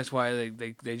yeah, I think that's why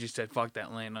they just said fuck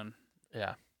that lane on.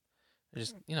 Yeah,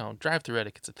 just drive-through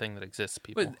etiquette's a thing that exists,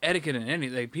 people. But etiquette in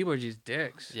any people are just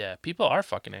dicks. Yeah, people are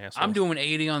fucking assholes. I'm doing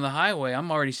 80 on the highway.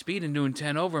 I'm already speeding, doing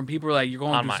 10 over, and people are like, "You're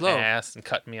going on too my slow." ass and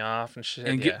cutting me off and shit.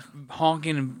 And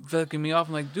honking and flicking me off.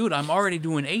 I'm like, dude, I'm already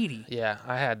doing 80. Yeah,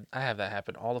 I have that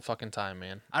happen all the fucking time,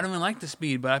 man. I don't even like the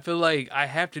speed, but I feel like I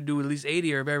have to do at least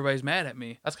 80 or everybody's mad at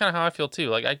me. That's kind of how I feel too.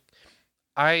 Like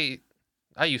I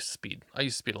used to speed. I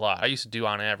used to speed a lot. I used to do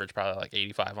on average probably like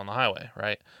 85 on the highway,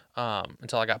 right?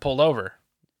 Until I got pulled over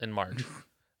in March.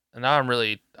 And now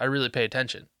I really pay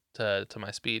attention to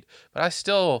my speed, but I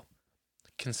still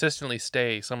consistently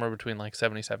stay somewhere between like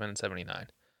 77 and 79.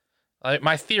 Like,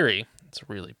 my theory, it's a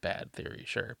really bad theory,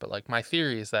 sure, but like my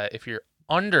theory is that if you're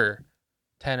under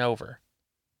 10 over,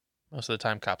 most of the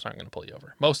time cops aren't going to pull you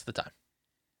over. Most of the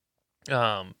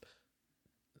time.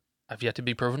 I've yet to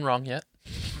be proven wrong yet.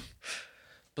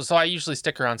 But so I usually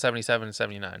stick around 77 and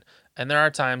 79. And there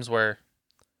are times where,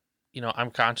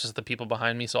 I'm conscious of the people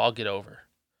behind me, so I'll get over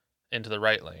into the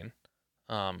right lane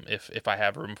if I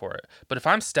have room for it. But if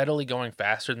I'm steadily going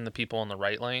faster than the people in the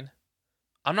right lane,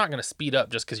 I'm not going to speed up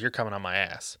just because you're coming on my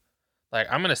ass. Like,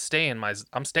 I'm staying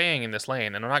in this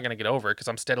lane, and I'm not going to get over it because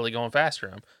I'm steadily going faster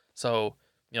than them. So,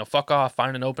 fuck off,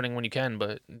 find an opening when you can,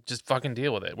 but just fucking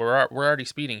deal with it. We're already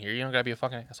speeding here. You don't got to be a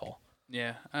fucking asshole.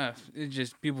 Yeah, it's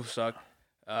just, people suck.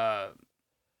 I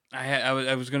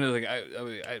was gonna, like,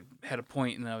 I had a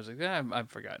point, and I was like, I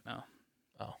forgot now.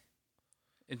 Oh.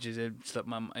 It slipped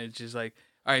my mind. It's just like,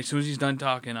 all right, as soon as he's done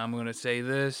talking, I'm gonna say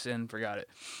this, and forgot it.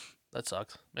 That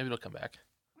sucks. Maybe it'll come back.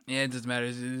 Yeah, it doesn't matter.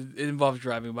 It involves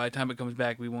driving. By the time it comes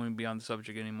back, we won't be on the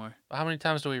subject anymore. How many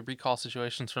times do we recall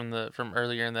situations from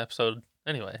earlier in the episode?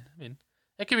 Anyway, I mean,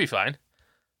 it could be fine.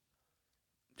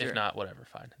 Sure. If not, whatever,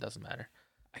 fine. It doesn't matter.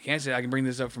 I can't say I can bring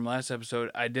this up from last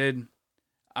episode.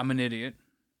 I'm an idiot.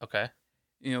 Okay.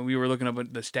 We were looking up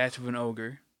the stats of an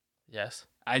ogre. Yes.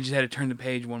 I just had to turn the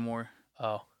page one more.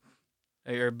 Oh.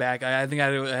 Or back. I think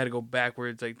I had to go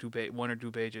backwards like 1 or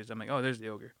 2 pages. I'm like, oh, there's the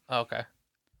ogre. Oh, okay.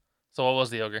 So what was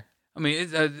the ogre? I mean,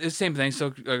 it's the same thing.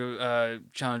 Still,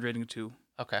 challenge rating 2.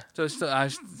 Okay. So I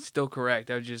was still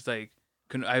correct. I was just like,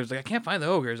 I was like, I can't find the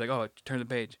ogre. I was like, oh, turn the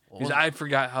page because I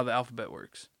forgot how the alphabet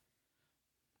works.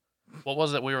 What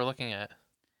was it we were looking at?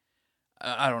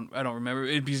 I don't remember.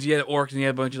 Because you had orcs and you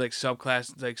had a bunch of like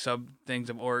subclass, like sub things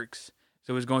of orcs. So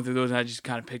it was going through those, and I just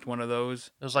kind of picked one of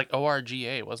those. It was like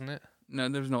ORGA, wasn't it? No,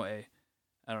 there was no A.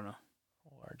 I don't know.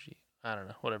 ORG. I don't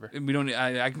know. Whatever. We don't.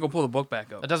 I can go pull the book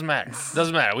back up. It doesn't matter. It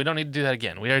doesn't matter. We don't need to do that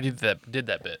again. We already did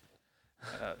that bit.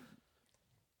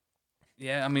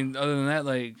 Yeah, I mean, other than that,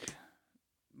 like,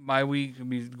 my week, I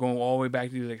mean, going all the way back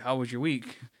to, like, how was your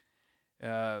week?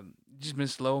 Just been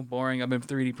slow, boring. I've been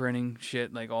 3D printing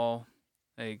shit, like,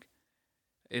 like,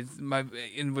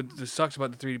 and what sucks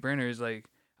about the 3D printer is, like,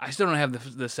 I still don't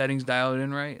have the settings dialed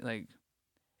in right. Like,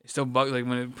 it still bugs, like,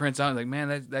 when it prints out, like,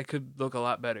 man, that could look a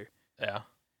lot better. Yeah.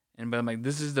 But I'm like,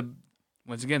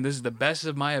 once again, this is the best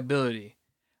of my ability.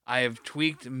 I have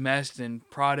tweaked, messed, and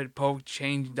prodded, poked,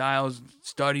 changed dials,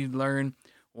 studied, learned,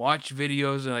 watched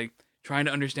videos, and like trying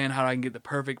to understand how I can get the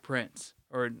perfect prints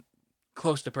or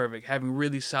close to perfect, having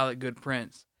really solid, good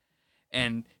prints.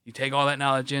 And you take all that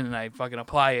knowledge in, and I fucking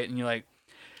apply it, and you're like,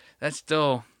 that's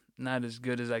still not as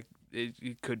good as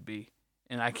it could be.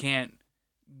 And I can't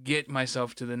get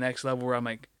myself to the next level where I'm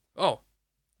like, oh, all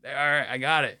right, I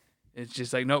got it. It's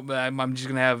just like, nope, I'm just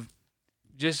gonna have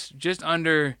just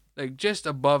under. Like, just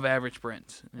above average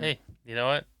prints. Hey, you know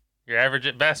what? You're average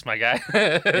at best, my guy.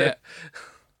 Yeah.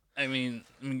 I mean,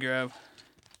 let me grab.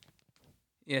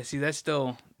 Yeah, see, this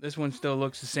one still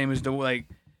looks the same as like,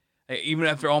 even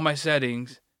after all my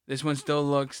settings, this one still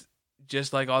looks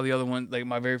just like all the other ones, like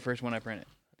my very first one I printed.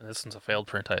 This one's a failed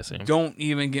print, I assume. Don't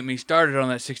even get me started on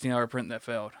that 16-hour print that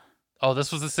failed. Oh,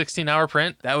 this was the 16-hour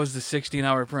print? That was the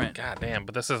 16-hour print. God damn,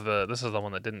 but this is the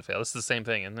one that didn't fail. This is the same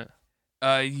thing, isn't it?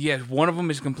 Yes, one of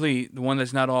them is complete. The one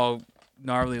that's not all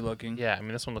gnarly looking. Yeah, I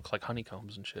mean, this one looks like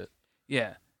honeycombs and shit.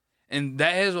 Yeah. And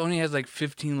that only has like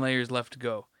 15 layers left to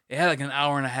go. It had like an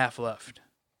hour and a half left.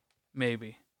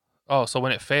 Maybe. Oh, so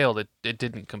when it failed, it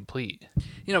didn't complete.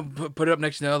 Put it up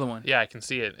next to the other one. Yeah, I can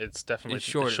see it. It's definitely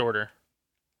shorter.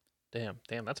 Damn,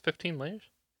 that's 15 layers?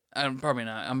 Probably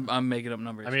not. I'm making up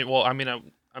numbers.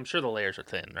 I'm sure the layers are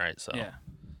thin, right? So. Yeah.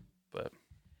 But.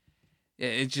 Yeah,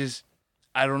 it's just,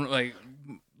 I don't know, like,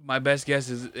 my best guess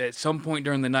is at some point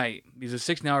during the night, because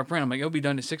a 16-hour print, I'm like, it'll be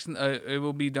done at 6, it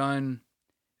will be done,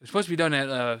 it was supposed to be done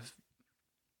at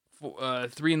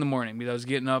 3 in the morning, because I was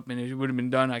getting up, and it would have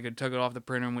been done, I could took it off the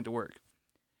printer and went to work.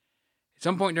 At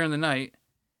some point during the night,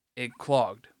 it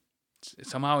clogged.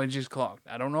 Somehow it just clogged.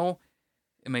 I don't know.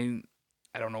 I mean,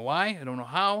 I don't know why. I don't know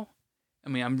how. I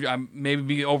mean, I'm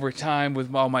maybe over time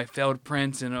with all my failed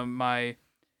prints and my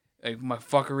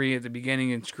fuckery at the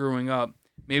beginning and screwing up.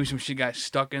 Maybe some shit got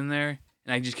stuck in there,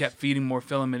 and I just kept feeding more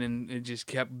filament, and it just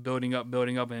kept building up,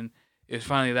 and it was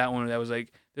finally that one that was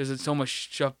like, there's so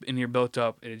much stuff in here built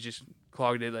up, and it just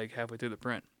clogged it like halfway through the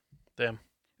print. Damn.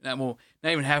 Not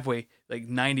even halfway, like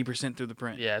 90% through the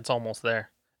print. Yeah, it's almost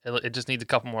there. It just needs a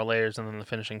couple more layers and then the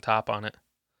finishing top on it.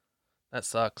 That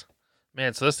sucks.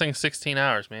 Man, so this thing's 16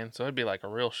 hours, man. So it'd be like a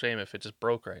real shame if it just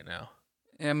broke right now.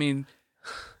 I mean,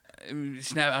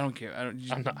 snap. I don't care.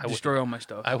 I destroy all my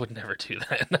stuff. I would never do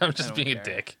that. I'm just being a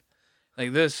dick.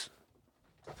 Like this.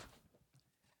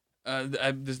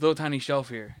 This little tiny shelf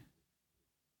here.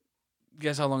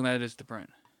 Guess how long that is to print?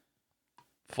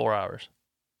 4 hours.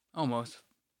 Almost.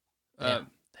 Damn.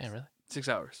 Damn, really? 6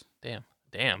 hours. Damn.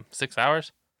 6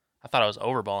 hours? I thought I was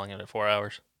overballing it at 4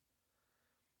 hours.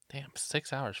 Damn,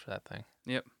 6 hours for that thing.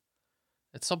 Yep.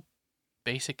 It's so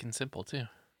basic and simple, too.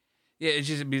 Yeah, it's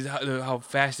just because how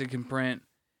fast it can print.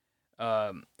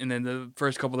 And then the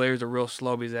first couple layers are real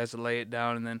slow because it has to lay it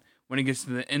down. And then when it gets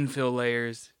to the infill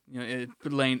layers, it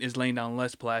is laying down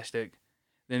less plastic.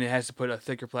 Then it has to put a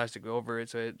thicker plastic over it.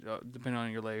 So it depending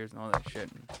on your layers and all that shit.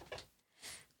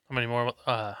 How many more?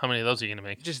 How many of those are you gonna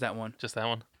make? Just that one. Just that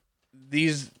one.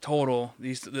 These total,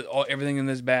 everything in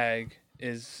this bag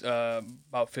is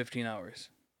about 15 hours.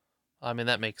 I mean,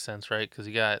 that makes sense, right? Because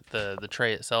you got the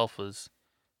tray itself was.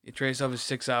 The tray itself is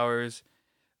 6 hours.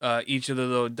 Each of the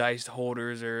little dice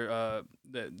holders are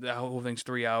the whole thing's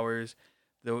 3 hours.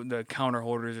 The counter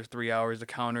holders are 3 hours. The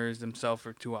counters themselves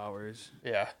are 2 hours.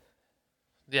 Yeah.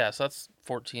 Yeah, so that's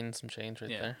 14 some change right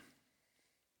there.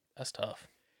 That's tough.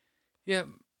 Yeah.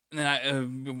 And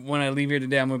then when I leave here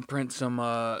today, I'm gonna print some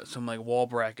like wall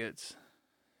brackets.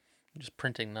 Just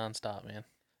printing nonstop, man.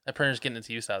 That printer's getting its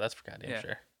use out. That's for goddamn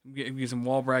sure. Get some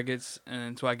wall brackets,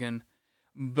 and so I can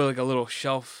build like a little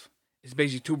shelf. It's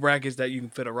basically 2 brackets that you can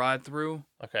fit a rod through.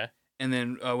 Okay. And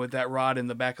then with that rod in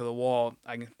the back of the wall,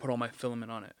 I can put all my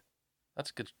filament on it.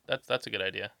 That's good. That's a good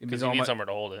idea because you need somewhere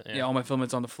to hold it. Yeah, all my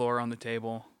filament's on the floor, on the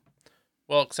table.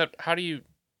 Well, except how do you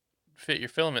fit your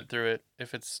filament through it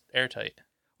if it's airtight?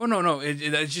 Oh no,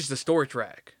 it's just a storage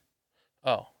rack.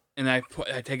 Oh. And I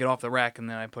take it off the rack and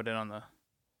then I put it on the.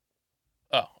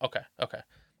 Oh, okay.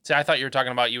 See, I thought you were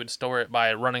talking about you would store it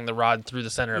by running the rod through the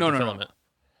center of the filament.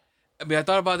 I mean, I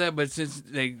thought about that, but since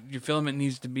your filament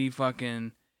needs to be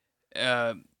fucking,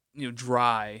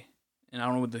 dry, and I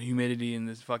don't know what the humidity in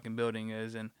this fucking building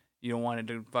is, and you don't want it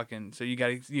to fucking, so you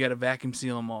gotta vacuum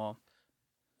seal them all.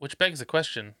 Which begs the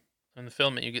question: in the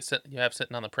filament you have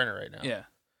sitting on the printer right now. Yeah.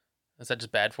 Is that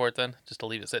just bad for it then? Just to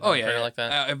leave it sitting on the printer like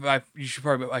that? I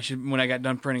should when I got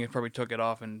done printing, I probably took it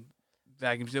off and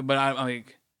vacuum sealed. But I'm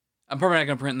probably not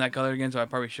gonna print in that color again, so I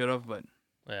probably should have. But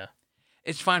yeah,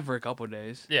 it's fine for a couple of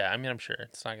days. Yeah, I mean, I'm sure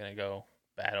it's not gonna go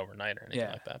bad overnight or anything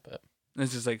like that. But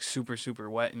this is like super super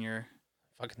wet, and you're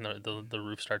fucking the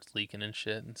roof starts leaking and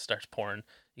shit, and starts pouring.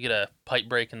 You get a pipe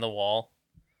break in the wall.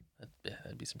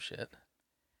 That'd be some shit.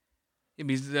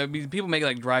 People make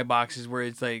like dry boxes where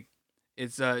it's like.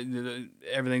 It's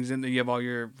everything's in there. You have all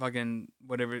your fucking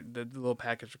whatever the little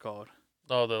packets are called.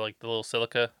 Oh, the little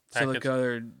silica packets? Silica,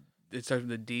 or it starts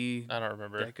with a D. I don't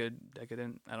remember.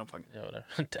 Decadent. I don't fucking. Yeah, whatever.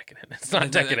 Decadent. It's not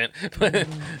decadent.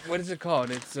 What is it called?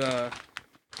 It's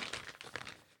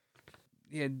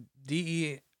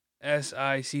DESICCANT.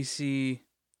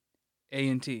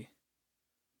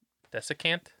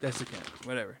 Desiccant.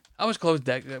 Whatever. I was close.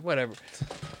 Whatever.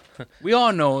 We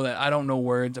all know that I don't know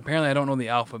words. Apparently, I don't know the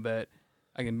alphabet.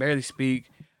 I can barely speak.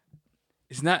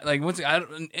 It's not like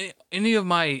any of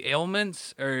my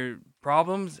ailments or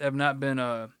problems have not been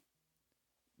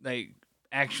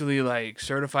actually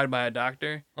certified by a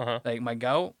doctor. Like my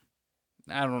gout,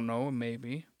 I don't know,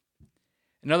 maybe.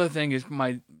 Another thing is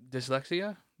my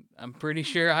dyslexia. I'm pretty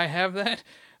sure I have that.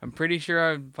 I'm pretty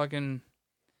sure but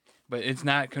it's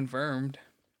not confirmed.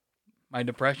 My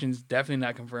depression's definitely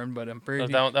not confirmed, but I'm pretty.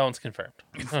 That one's confirmed.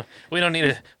 We don't need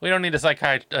a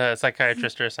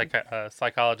psychiatrist or a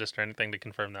psychologist or anything to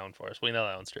confirm that one for us. We know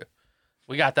that one's true.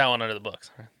 We got that one under the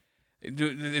books.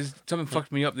 Dude, something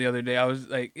fucked me up the other day. I was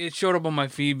like, it showed up on my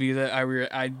feed because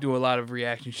I do a lot of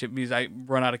reaction shit because I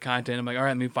run out of content. I'm like, all right,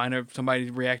 let me find out if somebody's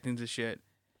reacting to shit.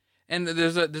 And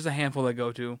there's a handful I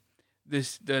go to.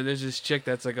 There's this chick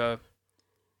that's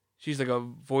she's like a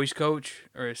voice coach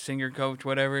or a singer coach,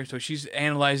 whatever. So she's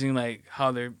analyzing like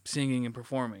how they're singing and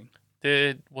performing.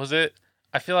 Was it?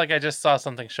 I feel like I just saw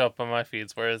something show up on my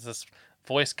feeds where is this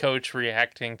voice coach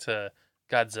reacting to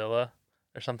Godzilla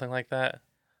or something like that.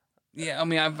 Yeah, I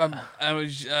mean, I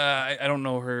don't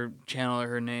know her channel or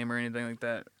her name or anything like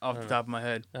that off the top of my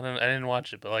head. I didn't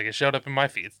watch it, but it showed up in my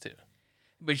feeds too.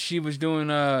 But she was doing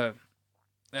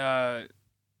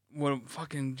what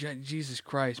fucking Jesus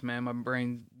Christ, man, my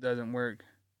brain doesn't work.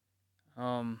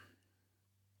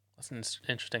 That's an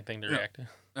interesting thing to react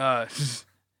to.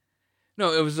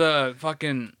 No, it was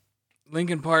fucking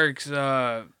Linkin Park's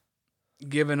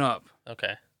Giving Up.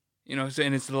 Okay.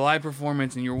 And it's the live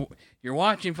performance, and you're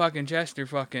watching fucking Chester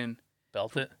fucking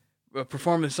belt it,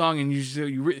 perform the song, and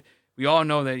we all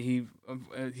know that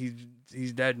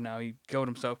he's dead now. He killed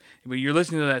himself, but you're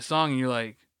listening to that song, and you're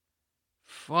like,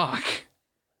 fuck.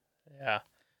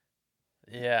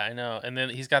 Yeah, I know. And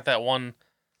then he's got that one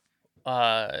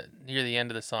near the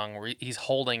end of the song where he's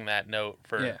holding that note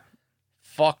for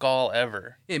fuck all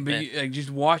ever. Yeah, but like just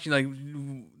watching,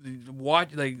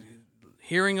 like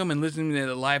hearing them and listening to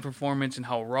the live performance and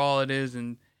how raw it is,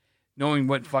 and knowing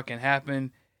what fucking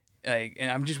happened. Like, and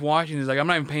I'm just watching this. Like, I'm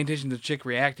not even paying attention to the chick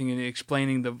reacting and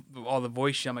explaining all the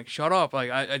voice shit. I'm like, shut up.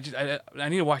 Like, I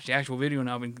need to watch the actual video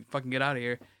now and fucking get out of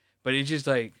here. But it's just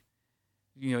like,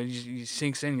 you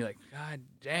sinks in. You're like, God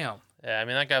damn. Yeah, I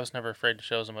mean, that guy was never afraid to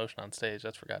show his emotion on stage.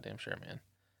 That's for goddamn sure, man.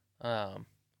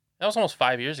 That was almost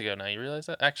 5 years ago now. You realize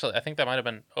that? Actually, I think that might have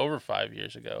been over 5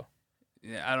 years ago.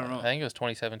 Yeah, I don't know. I think it was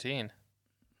 2017.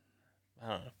 I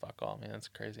don't know. Fuck all, man. That's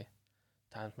crazy.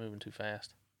 Time's moving too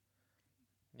fast.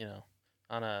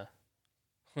 On a...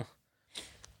 I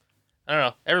don't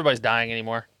know. Everybody's dying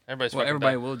anymore.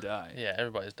 Everybody will die. Yeah,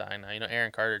 everybody's dying now.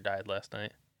 Aaron Carter died last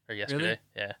night. Or yesterday. Really?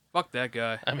 Yeah. Fuck that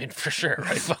guy. I mean, for sure,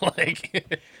 right? But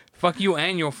like... Fuck you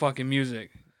and your fucking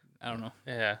music. I don't know.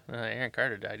 Yeah. Aaron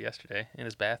Carter died yesterday in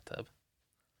his bathtub,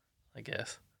 I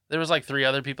guess. There was like 3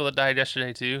 other people that died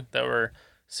yesterday, too, that were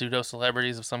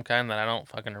pseudo-celebrities of some kind that I don't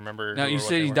fucking remember. Now, you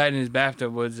said he died in his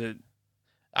bathtub. Was it...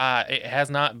 It has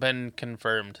not been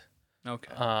confirmed.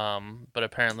 Okay. But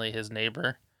apparently his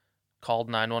neighbor called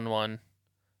 911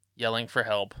 yelling for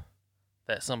help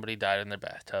that somebody died in their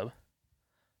bathtub.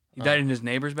 He died in his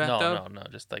neighbor's bathtub? No.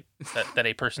 Just like that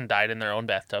a person died in their own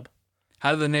bathtub.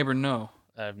 How did the neighbor know?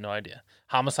 I have no idea.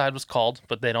 Homicide was called,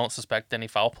 but they don't suspect any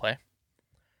foul play.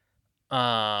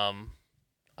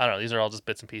 I don't know. These are all just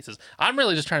bits and pieces. I'm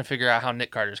really just trying to figure out how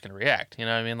Nick Carter's going to react. You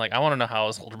know what I mean? Like, I want to know how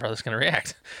his older brother's going to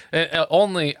react.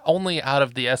 Only out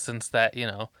of the essence that,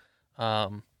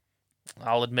 I'll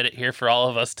admit it here for all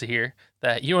of us to hear,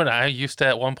 that you and I used to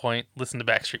at one point listen to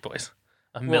Backstreet Boys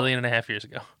a million and a half years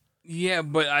ago. Yeah,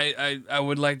 but I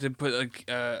would like to put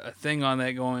a thing on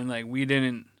that going, like, we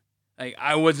didn't, like,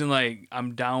 I wasn't like,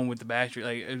 I'm down with the Backstreet.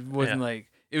 Like, it wasn't like,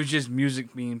 it was just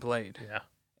music being played. Yeah.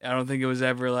 I don't think it was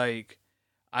ever like,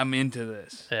 I'm into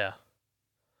this. Yeah.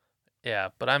 Yeah,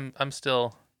 but I'm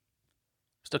still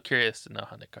curious to know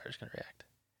how Nick Carter's going to react.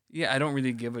 Yeah, I don't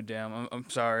really give a damn. I'm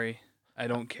sorry. I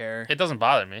don't care. It doesn't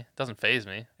bother me. It doesn't faze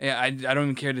me. Yeah, I don't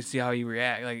even care to see how he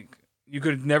react. Like, you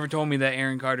could have never told me that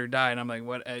Aaron Carter died. I'm like,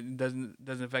 what? It doesn't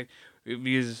affect,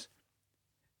 because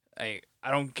I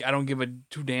don't give a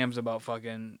two damns about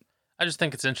fucking. I just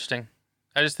think it's interesting.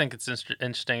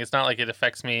 Interesting. It's not like it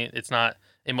affects me. It's not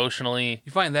emotionally.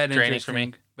 You find that draining interesting, for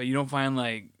me, but you don't find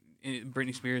like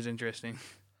Britney Spears interesting.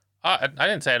 I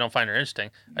didn't say I don't find her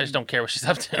interesting. I just don't care what she's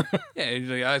up to.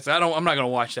 Yeah, like, I'm not gonna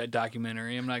watch that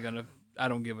documentary. I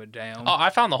don't give a damn. Oh, I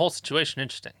found the whole situation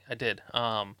interesting. I did.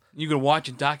 You could watch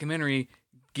a documentary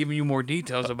giving you more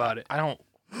details about it. I don't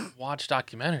watch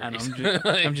documentaries. I know,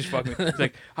 I'm just fucking. It's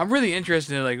like, I'm really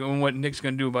interested in, like, in what Nick's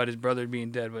gonna do about his brother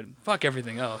being dead, but fuck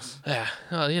everything else. Yeah,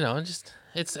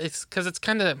 it's because it's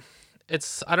kind of,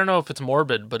 I don't know if it's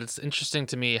morbid, but it's interesting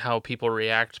to me how people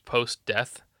react post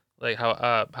death, like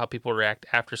how people react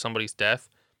after somebody's death.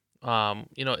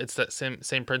 It's that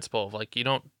same principle of, like, you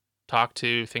don't talk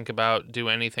to, think about, do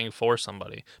anything for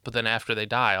somebody, but then after they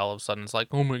die, all of a sudden it's like,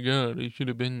 oh my god, he should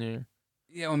have been there.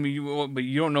 Yeah, I mean, but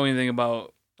you don't know anything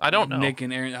about. I don't know Nick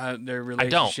and Aaron, how their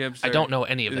relationships. I don't know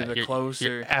any of that. They're close.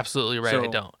 You're absolutely right. I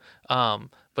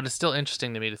don't. But it's still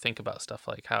interesting to me to think about stuff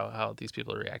like how these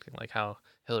people are reacting, like how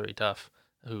Hillary Duff,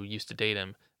 who used to date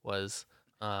him, was.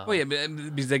 Oh yeah,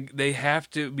 because they have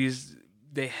to, because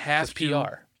they have to.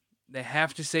 PR. They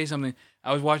have to say something.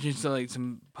 I was watching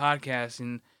some podcasts,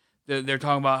 and they're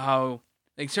talking about how,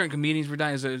 like, certain comedians were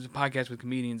dying. There's a podcast with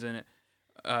comedians in it.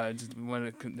 It's one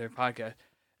of their podcasts.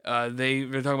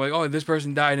 They're talking about, like, oh, this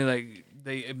person died,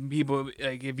 and people,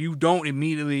 like, if you don't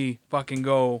immediately fucking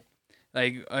go,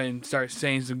 like, and start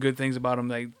saying some good things about them,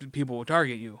 like, people will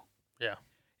target you. Yeah.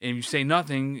 And if you say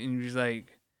nothing, and you're just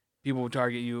like, people will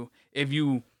target you. If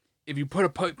you put a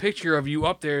picture of you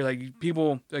up there, like,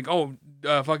 people, like, oh,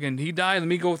 fucking, he died, let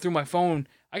me go through my phone,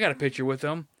 I got a picture with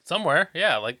him. Somewhere,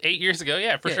 yeah, like 8 years ago,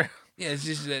 yeah, for sure. Yeah, it's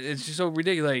just so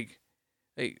ridiculous,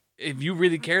 like, if you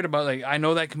really cared about, like, I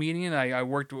know that comedian, I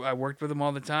worked with him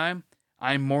all the time.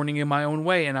 I'm mourning in my own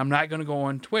way, and I'm not gonna go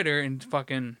on Twitter and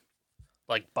fucking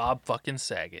like Bob fucking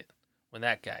Saget when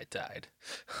that guy died.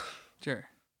 Sure,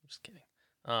 I'm just kidding.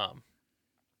 No,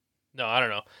 I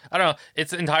don't know.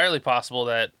 It's entirely possible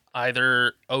that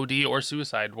either OD or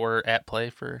suicide were at play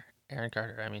for Aaron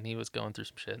Carter. I mean, he was going through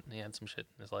some shit, and he had some shit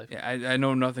in his life. Yeah, I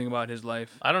know nothing about his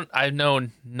life. I've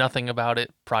known nothing about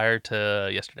it prior to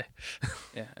yesterday.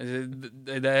 Yeah,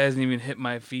 that hasn't even hit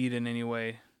my feed in any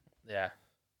way.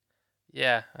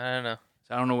 Yeah, I don't know.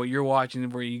 So I don't know what you're watching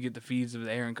where you get the feeds of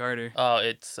Aaron Carter. Oh,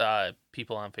 it's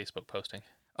people on Facebook posting.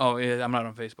 Oh, yeah, I'm not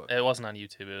on Facebook. It wasn't on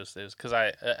YouTube. It was because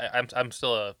I'm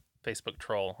still a Facebook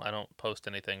troll. I don't post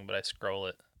anything, but I scroll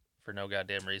it for no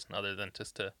goddamn reason other than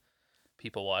just to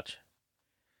people watch.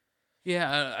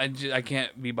 Yeah, I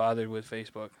can't be bothered with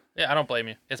Facebook. Yeah, I don't blame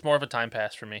you. It's more of a time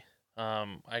pass for me.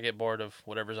 I get bored of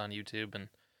whatever's on YouTube, and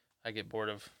I get bored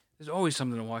of. There's always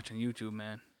something to watch on YouTube,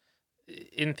 man.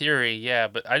 In theory, yeah,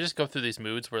 but I just go through these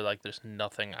moods where like there's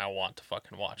nothing I want to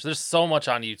fucking watch. There's so much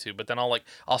on YouTube, but then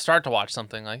I'll start to watch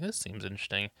something like this seems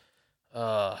interesting.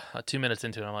 2 minutes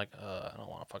into it, I'm like, I don't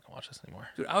want to fucking watch this anymore.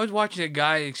 Dude, I was watching a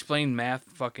guy explain math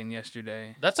fucking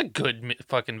yesterday. That's a good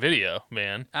fucking video,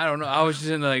 man. I don't know. I was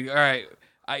just in like, all right,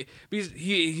 because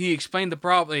he explained the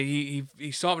problem.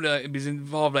 He saw me. He's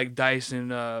involved like dice and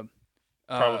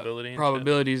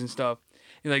probabilities and stuff.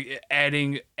 And, like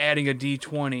adding a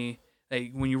d20.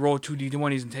 Like when you roll 2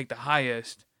 d20s and take the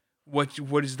highest, what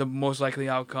is the most likely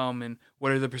outcome, and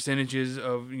what are the percentages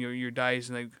of your dice,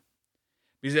 and like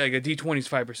because like a d20 is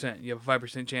 5%. You have a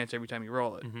 5% chance every time you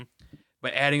roll it. Mm-hmm.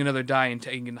 But adding another die and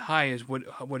taking the highest, what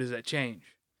does that change?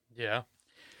 Yeah.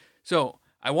 So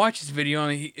I watched this video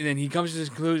and then he comes to this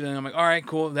conclusion, and I'm like, all right,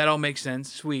 cool, that all makes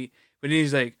sense, sweet. But then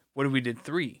he's like, what if we did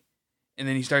 3? And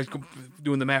then he starts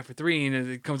doing the math for 3, and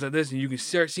it comes like this, and you can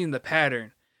start seeing the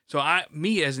pattern. So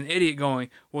me as an idiot going,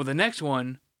 well, the next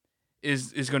one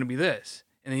is going to be this.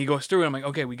 And then he goes through it. I'm like,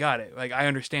 okay, we got it. Like, I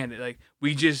understand it. Like,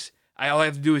 all I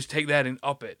have to do is take that and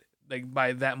up it, like,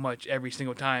 by that much every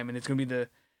single time. And it's going to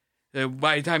be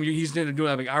by the time he's doing it,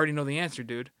 I'm like, I already know the answer,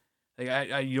 dude.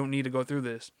 Like, you don't need to go through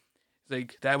this. It's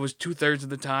like, that was 2/3 of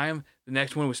the time. The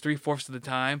next one was 3/4 of the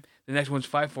time. The next one's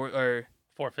 4/5.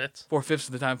 4/5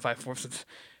 of the time, 5/4.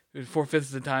 4/5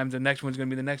 of the time, the next one's going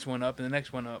to be the next one up and the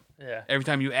next one up. Yeah. Every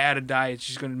time you add a die, it's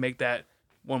just going to make that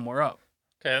one more up.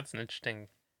 Okay, that's an interesting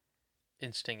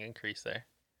increase there.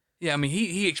 Yeah, I mean,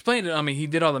 he explained it. I mean, he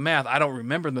did all the math. I don't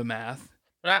remember the math.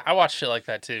 But I watch shit like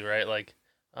that too, right? Like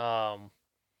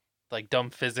dumb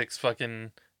physics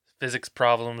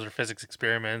problems or physics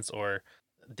experiments or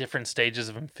different stages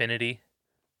of infinity.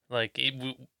 Like,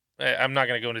 I'm not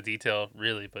going to go into detail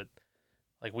really, but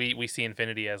like we see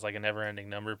infinity as like a never-ending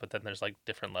number, but then there's like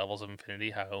different levels of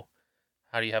infinity. How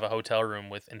do you have a hotel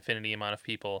room with infinity amount of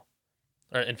people,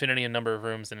 or infinity number of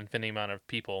rooms and infinity amount of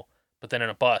people, but then in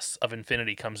a bus of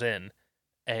infinity comes in,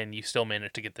 and you still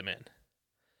manage to get them in?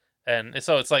 And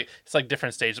so it's like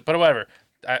different stages. But whatever,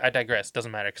 I digress.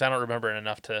 Doesn't matter because I don't remember it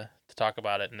enough to talk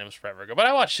about it, and it was forever ago. But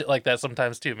I watch shit like that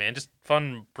sometimes too, man. Just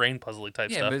fun brain puzzly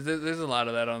type stuff. Yeah, but there's a lot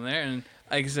of that on there, and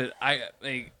like I said,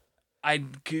 I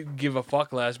could give a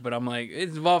fuck less, but I'm like,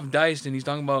 it's involved dice, and he's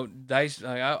talking about dice.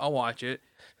 Like, I'll watch it.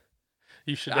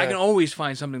 You should. I can always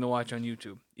find something to watch on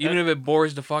YouTube, even if it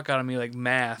bores the fuck out of me, like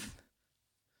math.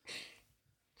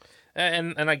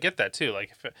 And I get that too.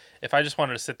 Like if I just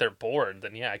wanted to sit there bored,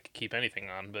 then yeah, I could keep anything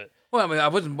on. But well, I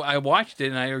mean, I watched it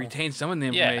and I retained some of the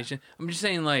information. Yeah. I'm just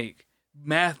saying, like,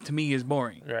 math to me is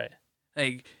boring. Right.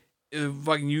 Like,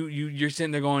 fucking you're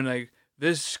sitting there going like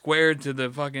this squared to the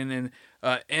fucking and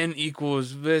n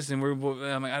equals this, and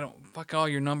I'm like, I don't fuck all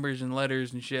your numbers and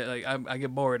letters and shit. Like, I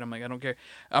get bored. I'm like, I don't care.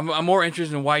 I'm more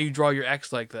interested in why you draw your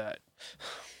X like that.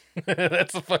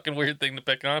 That's a fucking weird thing to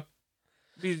pick on.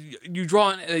 You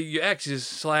draw your X is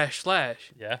 //.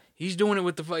 Yeah. He's doing it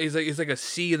with it's like a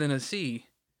C and then a C.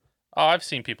 Oh, I've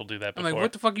seen people do that before. I'm like,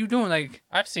 what the fuck are you doing? Like,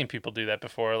 I've seen people do that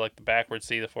before, like the backward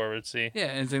C, the forward C. Yeah,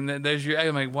 and then there's your X.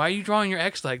 I'm like, why are you drawing your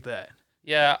X like that?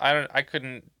 Yeah, I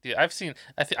couldn't. I've seen.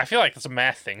 I feel like it's a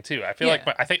math thing too. I feel like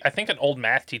I think an old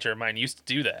math teacher of mine used to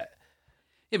do that.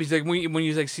 Yeah, because like when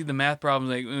you like see the math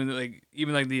problems, like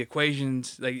even like the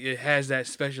equations, like it has that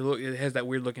special look. It has that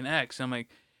weird looking X. I'm like,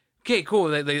 okay,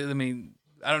 cool. I mean,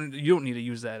 you don't need to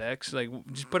use that X. Like,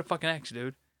 just put a fucking X,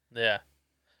 dude. Yeah.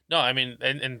 No, I mean,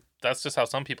 and that's just how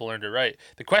some people learned it right.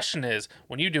 The question is,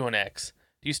 when you do an X,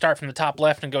 do you start from the top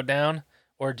left and go down,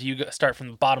 or do you start from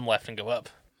the bottom left and go up?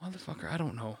 Motherfucker, I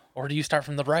don't know. Or do you start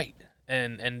from the right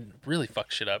and really fuck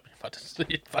shit up?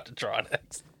 You're about to draw an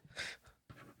X.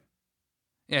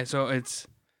 Yeah, so it's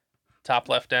top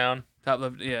left down. Top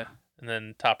left, yeah. And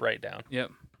then top right down.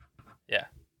 Yep. Yeah.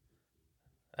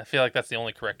 I feel like that's the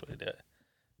only correct way to do it.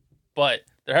 But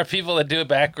there are people that do it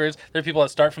backwards. There are people that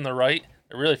start from the right.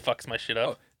 It really fucks my shit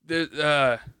up.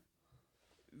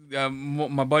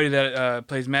 My buddy that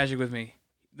plays Magic with me,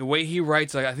 the way he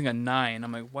writes, like, I think a 9.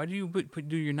 I'm like, why do you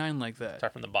do your 9 like that?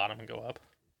 Start from the bottom and go up.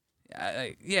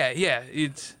 Yeah.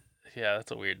 It's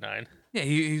that's a weird 9. Yeah,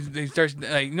 he starts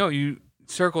like, no, you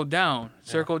circle down.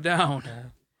 Yeah.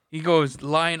 He goes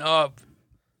line up,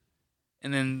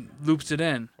 and then loops it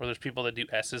in. Or there's people that do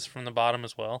S's from the bottom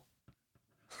as well.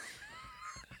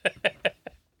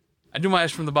 I do my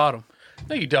S from the bottom.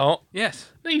 No, you don't.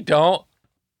 Yes. No, you don't.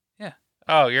 Yeah.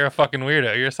 Oh, you're a fucking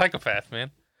weirdo. You're a psychopath,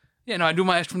 man. Yeah, no, I do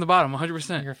my S from the bottom,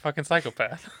 100%. You're a fucking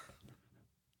psychopath.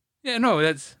 Yeah, no,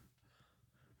 that's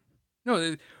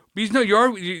no, because no,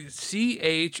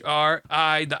 CHRI.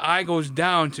 The I goes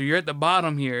down, so you're at the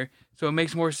bottom here. So it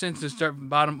makes more sense to start from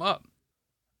bottom up.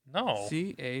 No.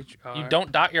 CHR. You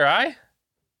don't dot your I?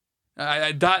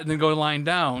 I dot and then go line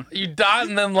down. You dot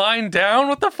and then line down?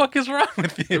 What the fuck is wrong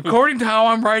with you? According to how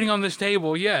I'm writing on this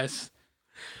table, yes.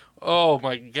 Oh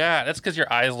my god. That's because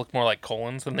your eyes look more like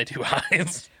colons than they do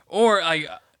eyes. Or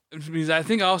because I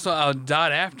think also I'll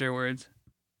dot afterwards.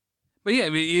 But yeah,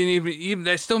 even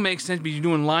that still makes sense because you're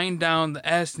doing line down the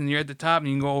S and you're at the top and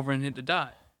you can go over and hit the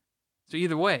dot. So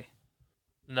either way.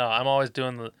 No, I'm always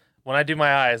doing when I do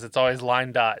my eyes, it's always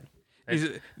line dot.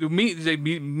 Me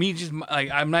just like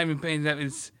I'm not even paying that.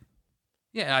 It's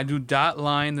I do dot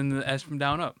line then the S from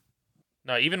down up.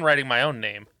 No, even writing my own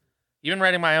name,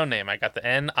 I got the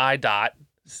N-I dot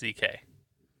C-K.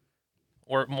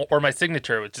 Or my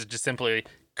signature, which is just simply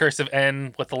cursive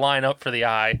N with the line up for the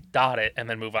I, dot it, and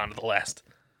then move on to the last.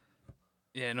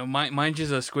 Yeah, no, mine's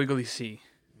just a squiggly C.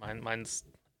 Mine's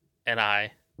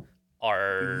N-I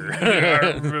R.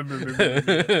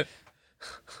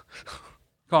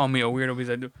 Call me a weirdo because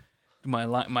I do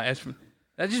my S from.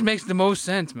 That just makes the most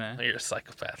sense, man. You're a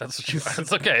psychopath. That's what you are.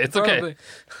 It's okay. It's okay.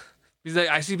 Because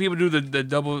I see people do the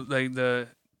double the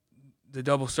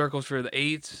double circles for the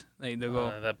eights. Like they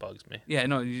go. That bugs me. Yeah,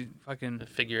 no, you fucking The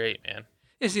figure eight, man.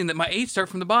 Yeah, see that my eights start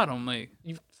from the bottom. Like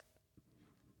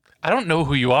I don't know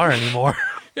who you are anymore.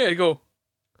 yeah, go.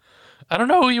 I don't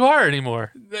know who you are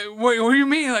anymore. What do you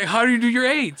mean? Like, how do you do your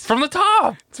eights? From the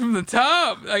top. It's from the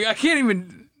top. Like, I can't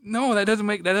even. No, that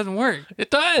doesn't work. It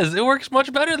does. It works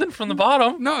much better than from the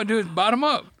bottom. No, dude, it's bottom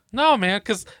up. No, man,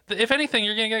 because if anything,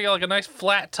 you're gonna get like a nice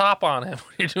flat top on it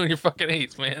when you're doing your fucking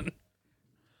eights, man.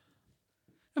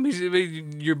 I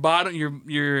mean, your bottom,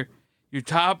 your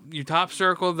top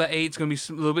circle, the eight's gonna be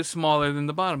a little bit smaller than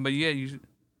the bottom. But yeah,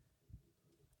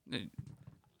 We're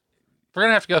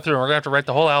gonna have to go through and we're gonna have to write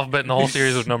the whole alphabet and the whole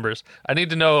series of numbers. I need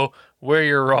to know where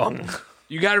you're wrong.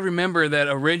 You got to remember that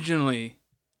originally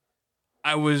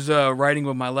I was writing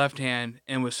with my left hand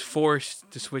and was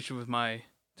forced to switch to my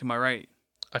right.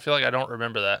 I feel like I don't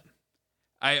remember that.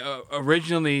 I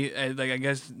originally, I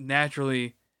guess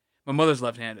naturally, my mother's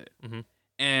left-handed,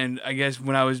 and I guess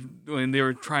when they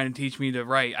were trying to teach me to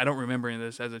write, I don't remember any of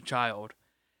this as a child.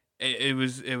 It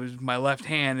was my left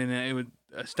hand, and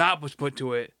a stop was put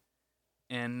to it,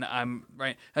 and I'm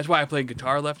right. That's why I play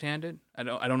guitar left-handed. I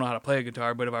don't know how to play a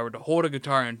guitar, but if I were to hold a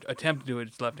guitar and attempt to do it,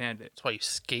 it's left-handed. That's why you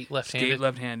skate left-handed. Skate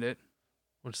left-handed.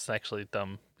 Which is actually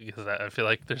dumb because I feel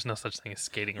like there's no such thing as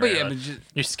skating But right. yeah, but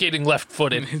you're skating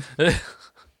left-footed.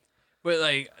 But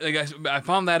I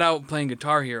found that out playing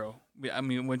Guitar Hero. I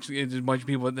mean, there's a bunch of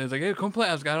people. There's like, hey, come play.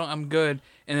 I was like, I'm good.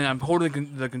 And then I'm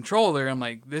holding the controller. I'm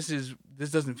like, this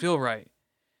doesn't feel right.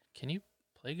 Can you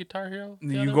play Guitar Hero?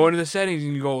 You go into the settings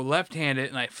and you go left-handed,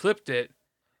 and I flipped it.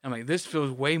 I'm like, this feels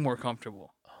way more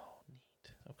comfortable. Oh,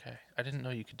 neat. Okay, I didn't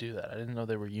know you could do that. I didn't know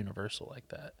they were universal like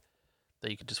that. That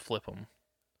you could just flip them.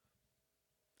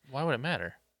 Why would it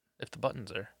matter if the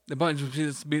buttons are? The buttons would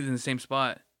be in the same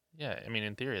spot. Yeah, I mean,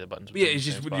 in theory, the buttons would Yeah, be in it's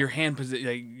the just same with spot. your hand position,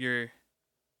 like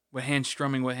what hand's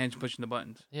strumming, what hand's pushing the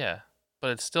buttons. Yeah,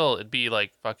 but it'd be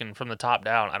like fucking from the top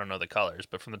down. I don't know the colors,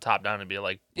 but from the top down, it'd be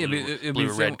like blue, it'd blue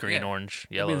be the red, same, green, orange,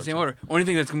 It'd yellow. be in the same order. Only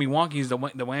thing that's gonna be wonky is the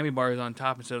whammy bar is on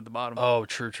top instead of the bottom. Oh,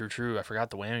 true. I forgot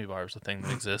the whammy bar is the thing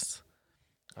that exists.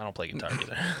 I don't play guitar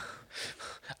either.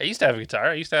 I used to have a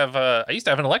guitar. I used to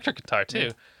have an electric guitar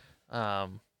too.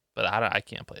 But I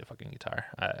can't play a fucking guitar.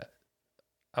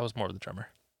 I was more of the drummer.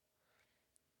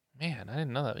 Man, I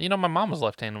didn't know that. You know, my mom was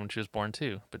left-handed when she was born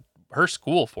too, but her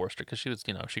school forced her because she was,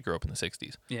 she grew up in the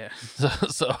 '60s. Yeah.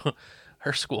 So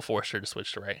her school forced her to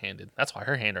switch to right-handed. That's why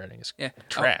her handwriting is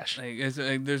trash.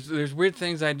 There's weird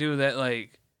things I do that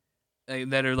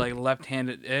that are like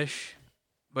left-handed-ish,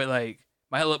 but like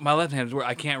my left hand is where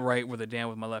I can't write with a damn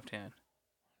with my left hand.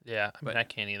 Yeah, I mean, I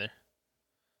can't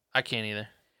either.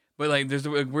 But like, there's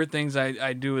weird things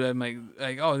I do that I'm like,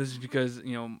 oh, this is because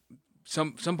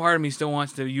some part of me still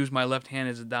wants to use my left hand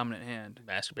as a dominant hand.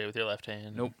 Masturbate with your left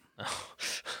hand. Nope.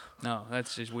 No,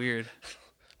 that's just weird.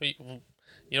 You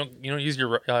don't use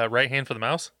your right hand for the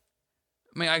mouse?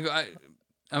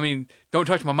 I mean, don't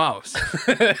touch my mouse.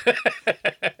 Fucking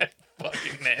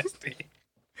nasty.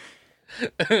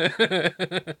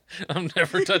 I'm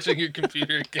never touching your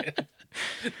computer again.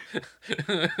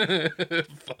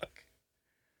 Fuck.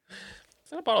 Is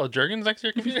that a bottle of Jergens next to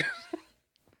your computer?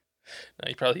 No,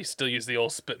 you probably still use the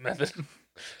old spit method.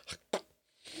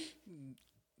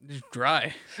 Just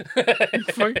dry. I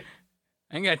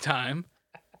ain't got time.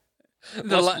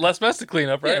 Less mess to clean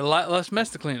up, right? Yeah, a lot less mess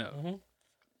to clean up. Mm-hmm.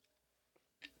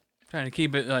 Trying to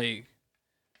keep it like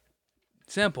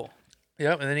simple.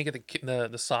 Yep, and then you get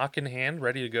the sock in hand,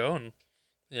 ready to go, and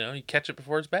you catch it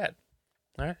before it's bad.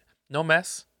 All right, no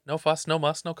mess, no fuss, no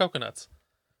muss, no coconuts.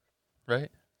 Right?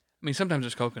 I mean, sometimes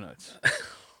there's coconuts.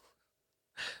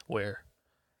 Where?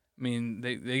 I mean,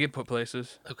 they get put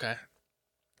places. Okay.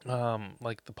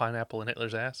 Like the pineapple in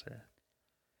Hitler's ass, or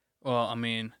Well, I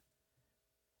mean,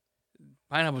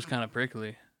 pineapple's kind of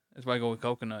prickly. That's why I go with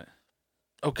coconut.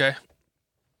 okay.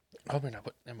 Oh, we're not.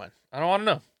 Never mind. I don't want to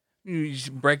know. You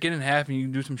just break it in half and you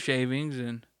can do some shavings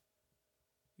and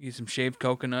you get some shaved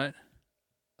coconut.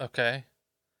 Okay.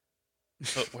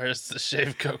 But where's the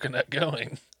shaved coconut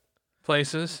going?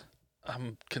 Places.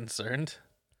 I'm concerned.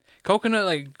 Coconut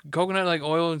like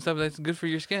oil and stuff, that's good for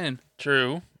your skin.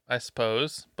 True, I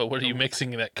suppose. But what are you mixing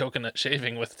that coconut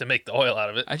shaving with to make the oil out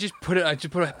of it? I just put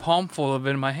a palmful of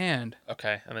it in my hand.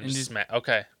 Okay, and then And just just- smack.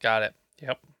 Okay, got it.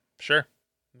 Yep, sure.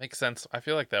 Makes sense. I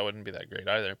feel like that wouldn't be that great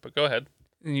either, but go ahead.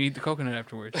 And you eat the coconut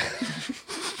afterwards.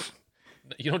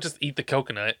 You don't just eat the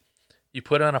coconut. You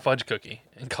put it on a fudge cookie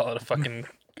and call it a fucking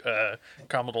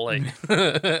caramel delight.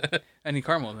 I need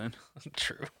caramel then.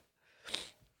 True.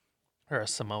 Or a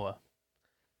Samoa.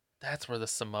 That's where the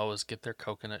Samoas get their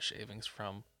coconut shavings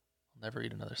from. I'll never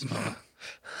eat another Samoa.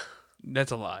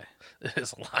 That's a lie. It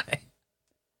is a lie.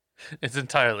 It's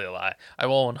entirely a lie. I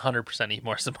will 100% eat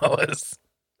more Samoas.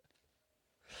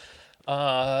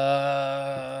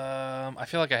 I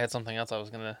feel like I had something else I was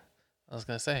gonna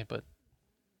say, but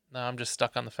no, I'm just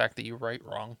stuck on the fact that you write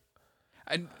wrong.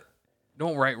 I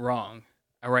don't write wrong.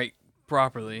 I write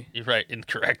properly. You write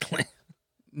incorrectly.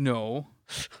 No.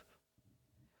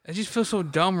 I just feel so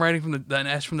dumb writing from the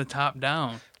S from the top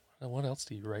down. What else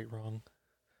do you write wrong?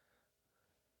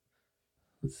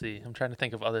 Let's see. I'm trying to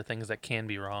think of other things that can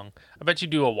be wrong. I bet you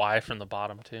do a Y from the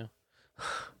bottom too.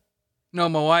 No,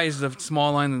 my Y is the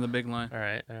small line and the big line. All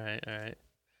right.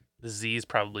 The Z is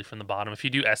probably from the bottom. If you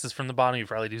do S's from the bottom, you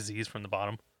probably do Z's from the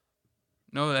bottom.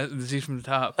 No, the Z from the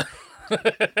top.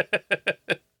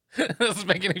 That doesn't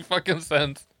make any fucking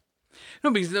sense.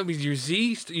 No, because your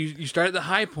Z, you start at the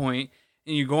high point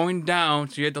and you're going down,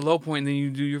 so you're at the low point, and then you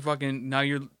do your fucking,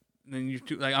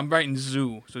 like, I'm writing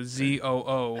zoo, so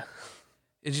ZOO.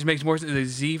 It just makes more sense. The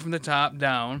Z from the top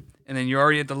down, and then you're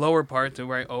already at the lower part to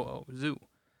write OO, zoo.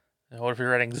 Now, what if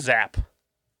you're writing Zap?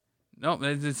 No,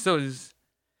 it's still just,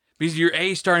 because your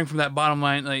A starting from that bottom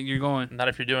line, like, you're going. Not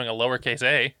if you're doing a lowercase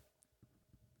a.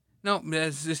 No,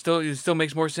 it still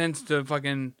makes more sense to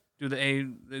fucking do the A,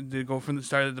 to go from the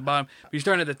start at the bottom. If you're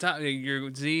starting at the top,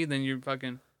 you're Z, then you're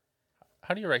fucking.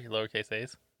 How do you write your lowercase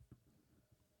a's?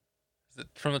 Is it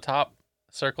from the top,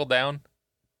 circle down?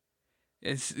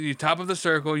 It's the top of the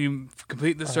circle, you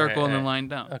complete the circle, and then line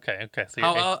down. Okay. So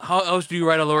How else do you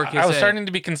write a lowercase I was a? starting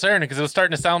to be concerned because it was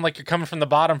starting to sound like you're coming from the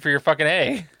bottom for your fucking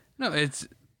A. No,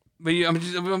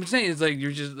 I'm saying it's like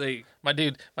you're just like My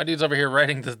dude's over here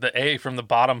writing the A from the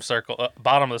bottom of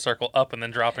the circle up and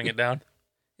then dropping it down.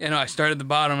 I start at the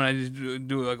bottom and I just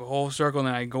do like a whole circle and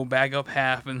then I go back up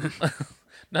half and then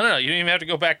No, you don't even have to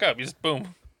go back up. You just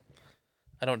boom.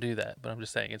 I don't do that, but I'm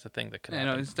just saying it's a thing that could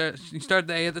happen. you start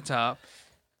the A at the top.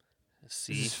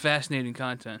 See, This is fascinating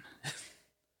content.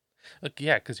 look,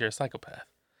 yeah, because you're a psychopath.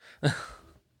 Yeah,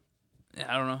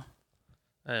 I don't know.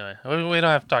 Anyway, we don't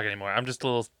have to talk anymore. I'm just a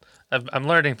little. I'm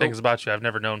learning things about you I've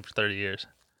never known for 30 years.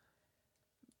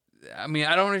 I mean,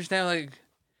 I don't understand. Like,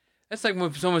 that's like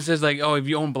when someone says like, "Oh, if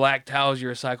you own black towels,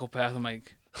 you're a psychopath." I'm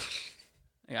like,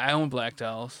 I own black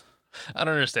towels. I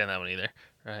don't understand that one either.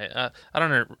 Right? I don't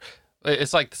know.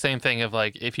 It's like the same thing of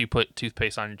like if you put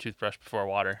toothpaste on your toothbrush before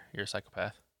water, you're a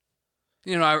psychopath.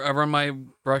 I run my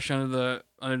brush under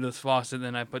the faucet,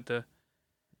 then I put the.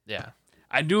 Yeah.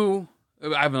 I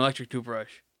have an electric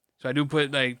toothbrush, so I do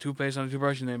put like toothpaste on the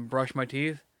toothbrush and then brush my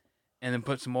teeth, and then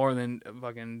put some more, and then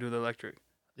fucking do the electric.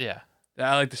 Yeah.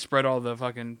 I like to spread all the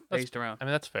fucking paste around. I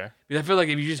mean, that's fair. Because I feel like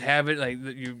if you just have it like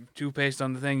your toothpaste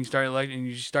on the thing, you start electric, and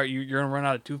you're gonna run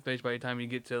out of toothpaste by the time you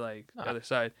get to like the other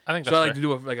side. I think so. That's I like fair. to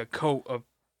do a coat of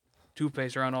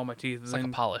toothpaste around all my teeth, It's like a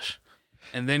polish.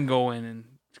 and then go in and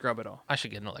scrub it all. I should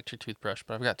get an electric toothbrush,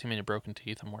 but I've got too many broken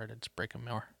teeth. I'm worried I'd just break them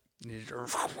more.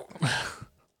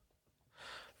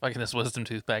 Fucking this wisdom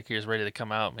tooth back here is ready to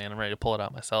come out, man. I'm ready to pull it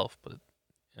out myself, but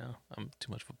I'm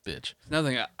too much of a bitch. Another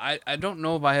thing, I don't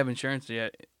know if I have insurance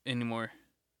yet anymore.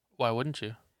 Why wouldn't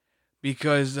you?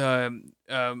 Because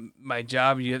my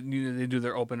job, they do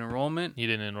their open enrollment, You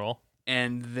didn't enroll.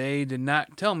 and they did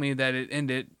not tell me that it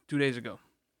ended 2 days ago.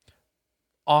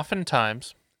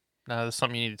 Oftentimes, now this is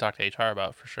something you need to talk to HR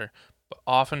about for sure, but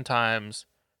oftentimes,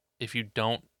 if you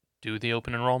don't do the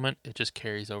open enrollment, it just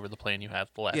carries over the plan you had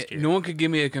the last year. No one could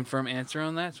give me a confirmed answer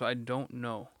on that, so I don't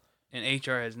know. And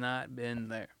HR has not been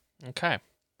there. Okay.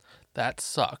 That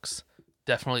sucks.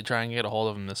 Definitely try and get a hold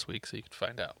of them this week so you can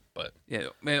find out. But yeah,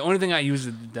 man, the only thing I use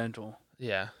is the dental.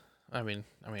 Yeah. I mean,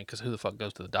 because who the fuck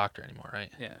goes to the doctor anymore, right?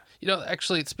 Yeah. You know,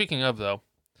 actually, speaking of, though,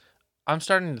 I'm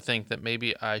starting to think that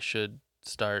maybe I should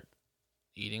start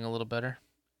eating a little better.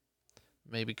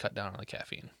 Maybe cut down on the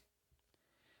caffeine.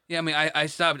 Yeah, I mean, I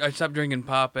stopped drinking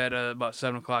pop at about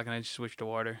 7 o'clock, and I just switched to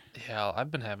water. Yeah, I've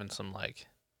been having some, like,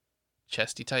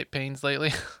 chesty type pains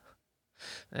lately.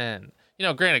 And,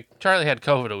 granted, Charlie had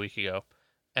COVID a week ago.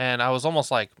 And I was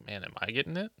almost like, man, am I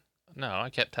getting it? No, I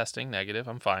kept testing negative.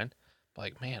 I'm fine. But,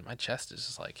 like, man, my chest is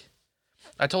just like...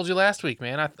 I told you last week,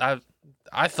 man. I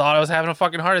thought I was having a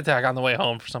fucking heart attack on the way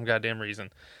home for some goddamn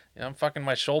reason.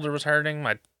 My shoulder was hurting.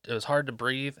 It was hard to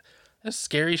breathe. It's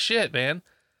scary shit, man.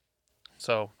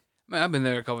 So... Man, I've been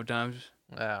there a couple of times.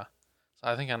 Yeah. So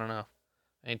I don't know.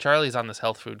 I mean, Charlie's on this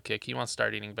health food kick. He wants to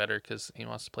start eating better because he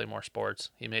wants to play more sports.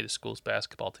 He made his school's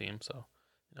basketball team, so,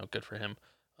 good for him.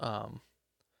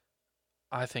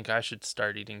 I think I should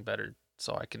start eating better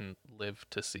so I can live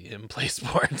to see him play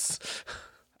sports.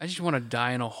 I just want to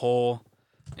die in a hole,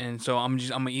 and so I'm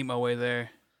gonna eat my way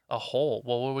there. A hole?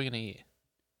 Well, what are we gonna eat?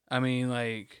 I mean,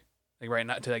 like right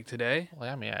now, today.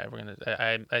 Well, I mean, we're gonna.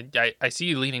 I see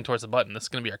you leaning towards the button. This is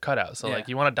gonna be our cutout. So, Yeah.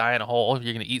 you want to die in a hole? If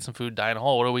you're gonna eat some food, die in a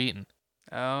hole. What are we eating?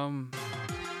 Popeyes.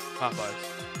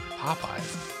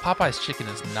 Popeye's chicken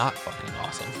is not fucking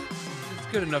awesome. It's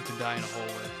good enough to die in a hole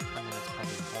with. I mean, that's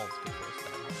probably all it's good for us to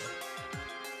die in a hole with.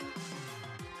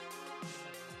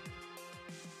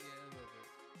 Yeah, a little bit.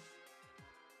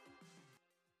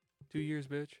 2 years,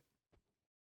 bitch.